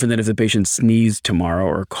no different than if the patient sneezed tomorrow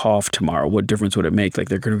or coughed tomorrow. What difference would it make? Like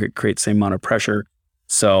they're going to create the same amount of pressure.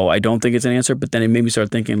 So I don't think it's an answer, but then it made me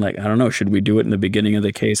start thinking like, I don't know, should we do it in the beginning of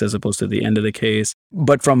the case as opposed to the end of the case?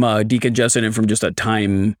 But from a decongestant and from just a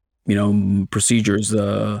time, procedures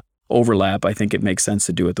overlap, I think it makes sense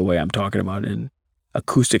to do it the way I'm talking about. And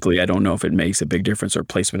acoustically, I don't know if it makes a big difference or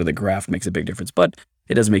placement of the graft makes a big difference, but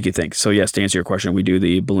it does make you think. So yes, to answer your question, we do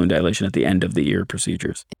the balloon dilation at the end of the ear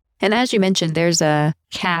procedures. And as you mentioned, there's a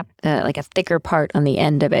cap, like a thicker part on the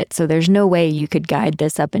end of it. So there's no way you could guide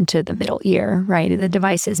this up into the middle ear, right? The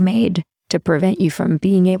device is made to prevent you from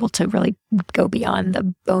being able to really go beyond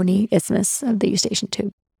the bony isthmus of the eustachian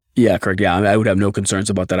tube. Yeah, correct. Yeah, I would have no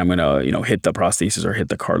concerns about that. I'm going to, hit the prosthesis or hit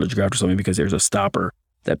the cartilage graft or something because there's a stopper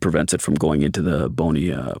that prevents it from going into the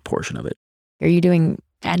bony portion of it. Are you doing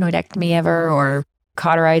adenoidectomy ever or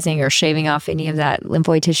cauterizing or shaving off any of that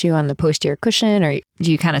lymphoid tissue on the posterior cushion, or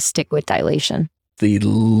do you kind of stick with dilation? The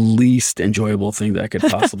least enjoyable thing that I could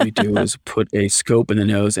possibly do is put a scope in the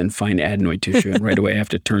nose and find adenoid tissue. And right away I have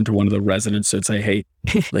to turn to one of the residents and say, hey,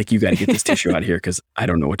 like you got to get this tissue out of here because I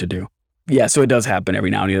don't know what to do. Yeah, so it does happen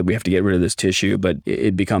every now and then. We have to get rid of this tissue, but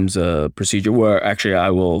it becomes a procedure where actually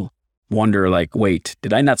I will wonder like, wait,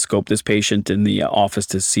 did I not scope this patient in the office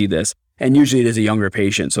to see this? And usually it is a younger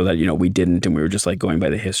patient so that, we didn't, and we were just like going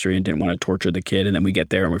by the history and didn't want to torture the kid. And then we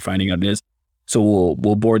get there and we're finding out it is. So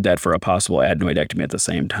we'll board that for a possible adenoidectomy at the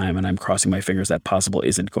same time. And I'm crossing my fingers that possible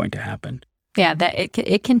isn't going to happen. Yeah, that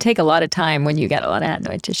it can take a lot of time when you get a lot of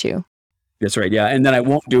adenoid tissue. That's right. Yeah. And then I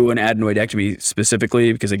won't do an adenoidectomy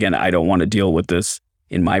specifically because, again, I don't want to deal with this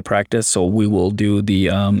in my practice. So we will do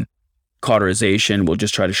the cauterization. We'll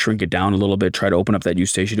just try to shrink it down a little bit, try to open up that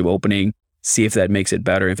eustachian tube opening, see if that makes it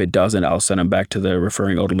better. If it doesn't, I'll send them back to the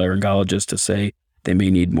referring otolaryngologist to say they may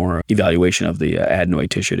need more evaluation of the adenoid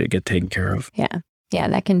tissue to get taken care of. Yeah. Yeah,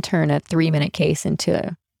 that can turn a 3-minute case into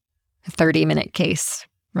a 30-minute case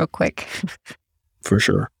real quick. For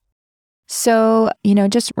sure. So,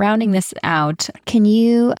 just rounding this out, can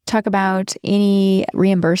you talk about any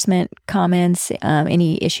reimbursement comments,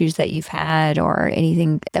 any issues that you've had or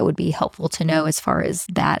anything that would be helpful to know as far as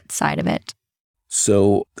that side of it?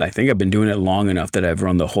 So I think I've been doing it long enough that I've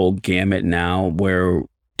run the whole gamut now where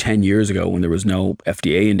 10 years ago when there was no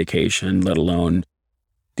FDA indication, let alone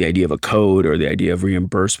the idea of a code or the idea of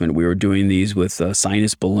reimbursement, we were doing these with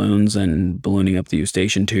sinus balloons and ballooning up the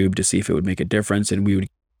eustachian tube to see if it would make a difference. And we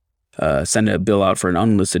would send a bill out for an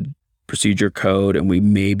unlisted procedure code, and we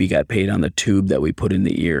maybe got paid on the tube that we put in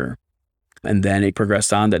the ear. And then it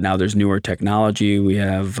progressed on that now there's newer technology. We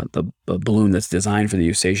have the balloon that's designed for the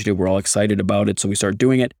eustachian tube. We're all excited about it. So we start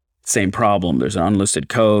doing it. Same problem. There's an unlisted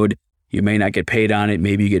code. You may not get paid on it.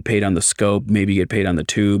 Maybe you get paid on the scope. Maybe you get paid on the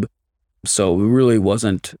tube. So it really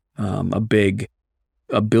wasn't a big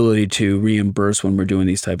ability to reimburse when we're doing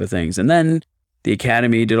these type of things. And then the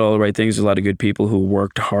academy did all the right things. There's a lot of good people who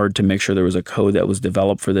worked hard to make sure there was a code that was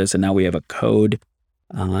developed for this. And now we have a code.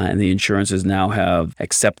 And the insurances now have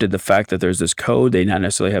accepted the fact that there's this code. They not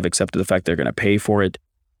necessarily have accepted the fact they're going to pay for it.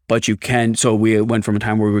 But you can. So we went from a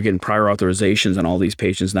time where we were getting prior authorizations on all these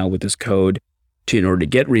patients now with this code to in order to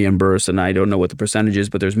get reimbursed. And I don't know what the percentage is,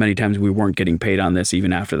 but there's many times we weren't getting paid on this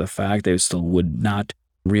even after the fact. They still would not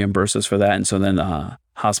reimburse us for that. And so then the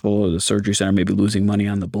hospital or the surgery center may be losing money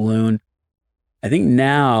on the balloon. I think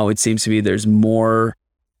now it seems to be there's more,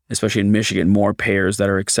 especially in Michigan, more payers that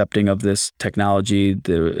are accepting of this technology.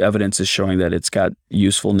 The evidence is showing that it's got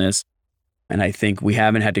usefulness. And I think we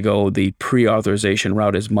haven't had to go the pre-authorization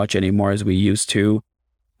route as much anymore as we used to.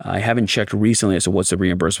 I haven't checked recently as to what's the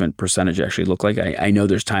reimbursement percentage actually look like. I know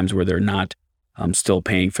there's times where they're not still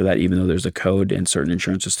paying for that, even though there's a code and certain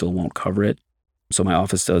insurances still won't cover it. So my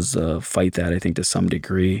office does fight that, I think, to some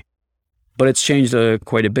degree. But it's changed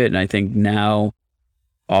quite a bit. And I think now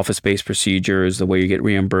office-based procedures, the way you get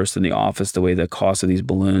reimbursed in the office, the way the cost of these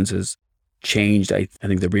balloons has changed. I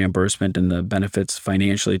think the reimbursement and the benefits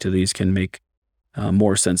financially to these can make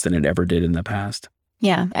more sense than it ever did in the past.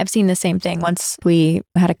 Yeah, I've seen the same thing. Once we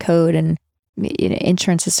had a code and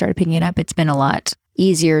insurance has started picking it up, it's been a lot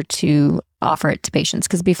easier to offer it to patients.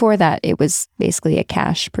 Because before that, it was basically a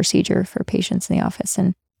cash procedure for patients in the office.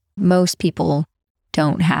 And most people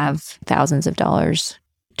don't have thousands of dollars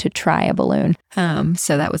to try a balloon.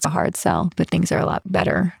 So that was a hard sell, but things are a lot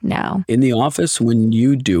better now. In the office, when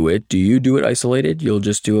you do you do it isolated? You'll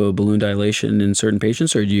just do a balloon dilation in certain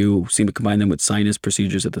patients, or do you seem to combine them with sinus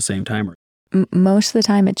procedures at the same time? Most of the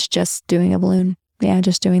time, it's just doing a balloon. Yeah,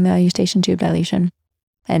 just doing the eustachian tube dilation.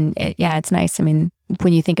 And it's nice. I mean,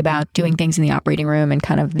 when you think about doing things in the operating room and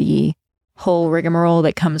kind of the whole rigmarole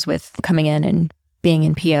that comes with coming in and being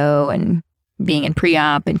in PO and being in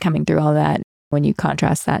pre-op and coming through all that, when you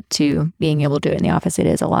contrast that to being able to do it in the office, it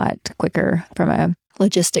is a lot quicker from a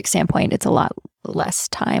logistics standpoint. It's a lot less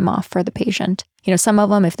time off for the patient. Some of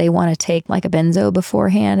them, if they want to take like a benzo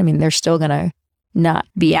beforehand, I mean, they're still going to not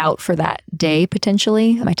be out for that day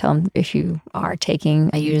potentially. I tell them if you are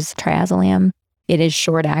taking, I use triazolam. It is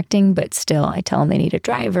short acting, but still I tell them they need a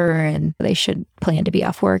driver and they should plan to be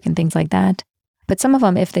off work and things like that. But some of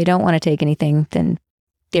them, if they don't want to take anything, then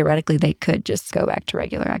theoretically they could just go back to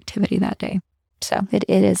regular activity that day. So it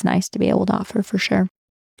is nice to be able to offer for sure.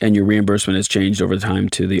 And your reimbursement has changed over time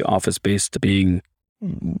to the office-based being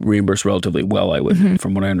reimbursed relatively well, I would,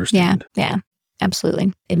 from what I understand. Yeah,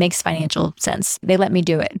 absolutely. It makes financial sense. They let me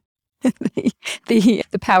do it.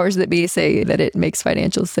 the powers that be say that it makes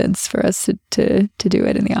financial sense for us to do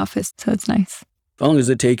it in the office. So it's nice. How long does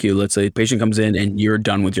it take you? Let's say a patient comes in and you're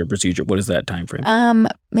done with your procedure. What is that time frame?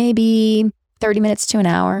 Maybe 30 minutes to an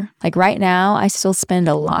hour. Like right now, I still spend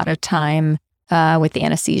a lot of time with the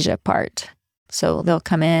anesthesia part. So they'll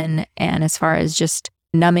come in, and as far as just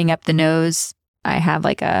numbing up the nose, I have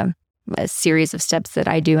like a series of steps that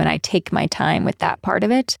I do, and I take my time with that part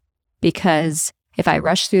of it, because if I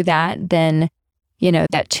rush through that, then,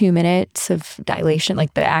 that 2 minutes of dilation,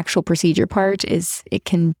 like the actual procedure part, it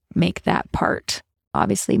can make that part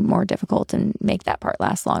obviously more difficult and make that part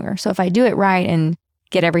last longer. So if I do it right and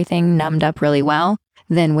get everything numbed up really well,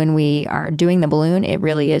 then when we are doing the balloon, it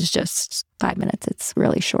really is just 5 minutes. It's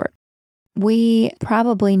really short. We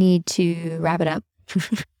probably need to wrap it up.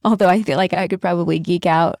 Although I feel like I could probably geek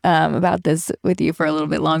out about this with you for a little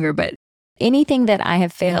bit longer, but anything that I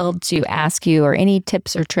have failed to ask you, or any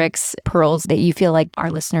tips or tricks, pearls that you feel like our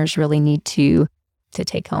listeners really need to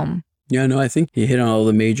take home? Yeah, no, I think you hit on all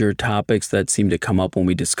the major topics that seem to come up when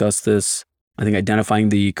we discuss this. I think identifying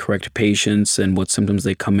the correct patients and what symptoms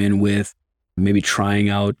they come in with, maybe trying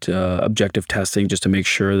out objective testing just to make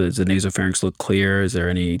sure that the nasopharynx look clear. Is there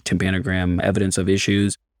any tympanogram evidence of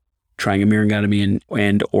issues? Trying a myringotomy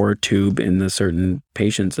and or tube in the certain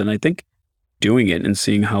patients. And I think doing it and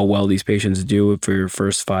seeing how well these patients do for your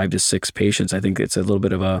first 5 to 6 patients, I think it's a little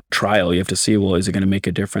bit of a trial. You have to see, well, is it going to make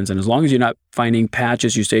a difference? And as long as you're not finding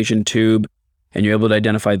patches, eustachian tube, and you're able to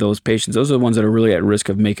identify those patients, those are the ones that are really at risk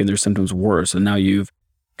of making their symptoms worse. And now you've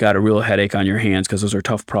got a real headache on your hands, because those are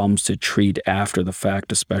tough problems to treat after the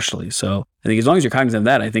fact, especially. So I think as long as you're cognizant of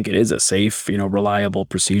that, I think it is a safe, reliable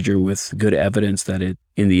procedure with good evidence that it,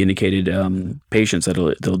 in the indicated patients,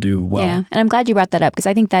 that they'll do well. Yeah, and I'm glad you brought that up, because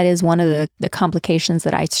I think that is one of the complications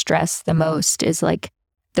that I stress the most, is like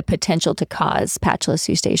the potential to cause patchless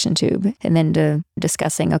eustachian tube, and then to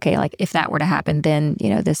discussing, okay, like if that were to happen, then,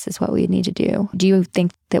 this is what we need to do. Do you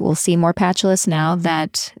think that we'll see more patchless now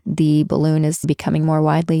that the balloon is becoming more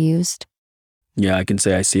widely used? Yeah, I can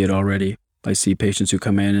say I see it already. I see patients who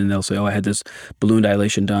come in and they'll say, oh, I had this balloon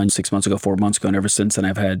dilation done 6 months ago, 4 months ago, and ever since then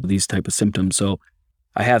I've had these type of symptoms. So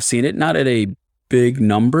I have seen it, not at a big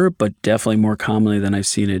number, but definitely more commonly than I've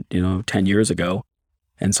seen it, 10 years ago.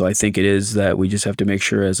 And so I think it is that we just have to make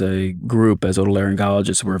sure as a group, as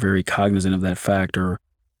otolaryngologists, we're very cognizant of that fact, or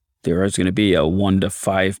there is going to be a 1 to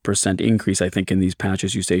 5% increase, I think, in these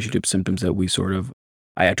patches eustachian tube symptoms that we sort of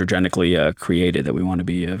iatrogenically created, that we want to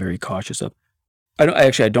be very cautious of. I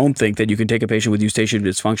don't think that you can take a patient with eustachian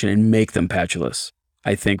tube dysfunction and make them patulous.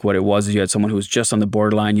 I think what it was is you had someone who was just on the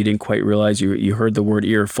borderline. You didn't quite realize, you heard the word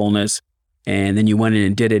ear fullness, and then you went in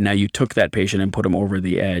and did it. Now you took that patient and put them over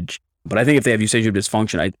the edge. But I think if they have eustachian tube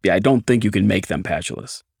dysfunction, I don't think you can make them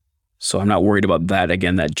patulous. So I'm not worried about that.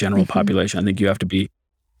 Again, that general population. I think you have to be,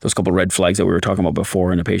 those couple of red flags that we were talking about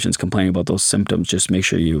before, and a patient's complaining about those symptoms, just make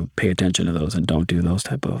sure you pay attention to those and don't do those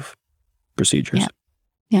type of procedures.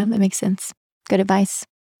 Yeah, that makes sense. Good advice.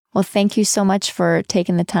 Well, thank you so much for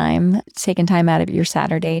taking time out of your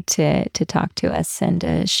Saturday to talk to us and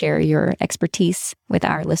to share your expertise with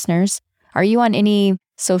our listeners. Are you on any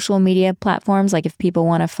social media platforms? Like if people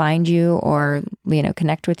want to find you or,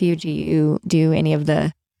 connect with you, do you do any of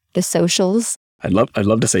the socials? I'd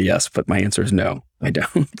love to say yes, but my answer is no, I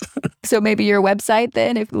don't. So maybe your website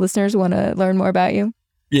then, if listeners want to learn more about you?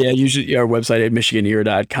 Yeah, usually our website at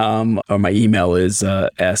michiganear.com, or my email is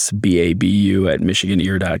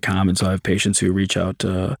sbabu@michiganear.com. And so I have patients who reach out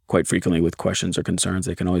quite frequently with questions or concerns.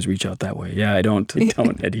 They can always reach out that way. Yeah, I don't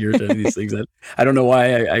adhere to these things. I don't know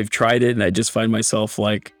why. I've tried it and I just find myself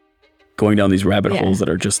like going down these rabbit holes that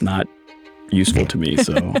are just not useful to me.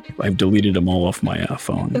 So I've deleted them all off my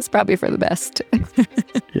phone. It's probably for the best.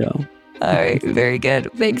 Yeah. All right. Very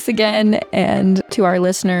good. Thanks again. And to our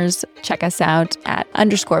listeners, check us out at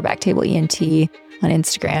 _BackTableENT on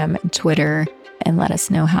Instagram and Twitter, and let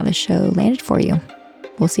us know how the show landed for you.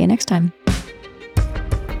 We'll see you next time.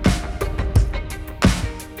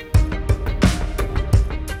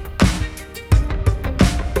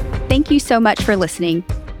 Thank you so much for listening.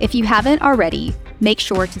 If you haven't already, make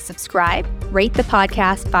sure to subscribe, rate the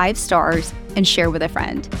podcast 5 stars, and share with a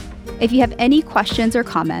friend. If you have any questions or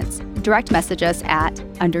comments, direct message us at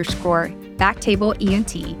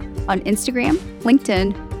 _BackTableENT on Instagram,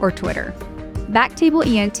 LinkedIn, or Twitter. Backtable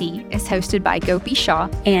ENT is hosted by Gopi Shah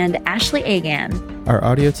and Ashley Agan. Our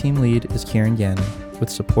audio team lead is Kieran Gannon, with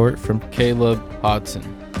support from Caleb Hodson,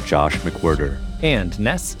 Josh McWhirter, and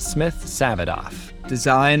Ness Smith-Savadoff.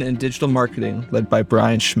 Design and digital marketing led by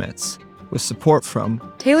Brian Schmitz, with support from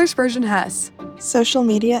Taylor Spurgeon Hess. Social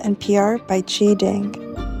media and PR by Chi Ding.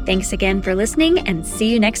 Thanks again for listening, and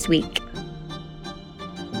see you next week.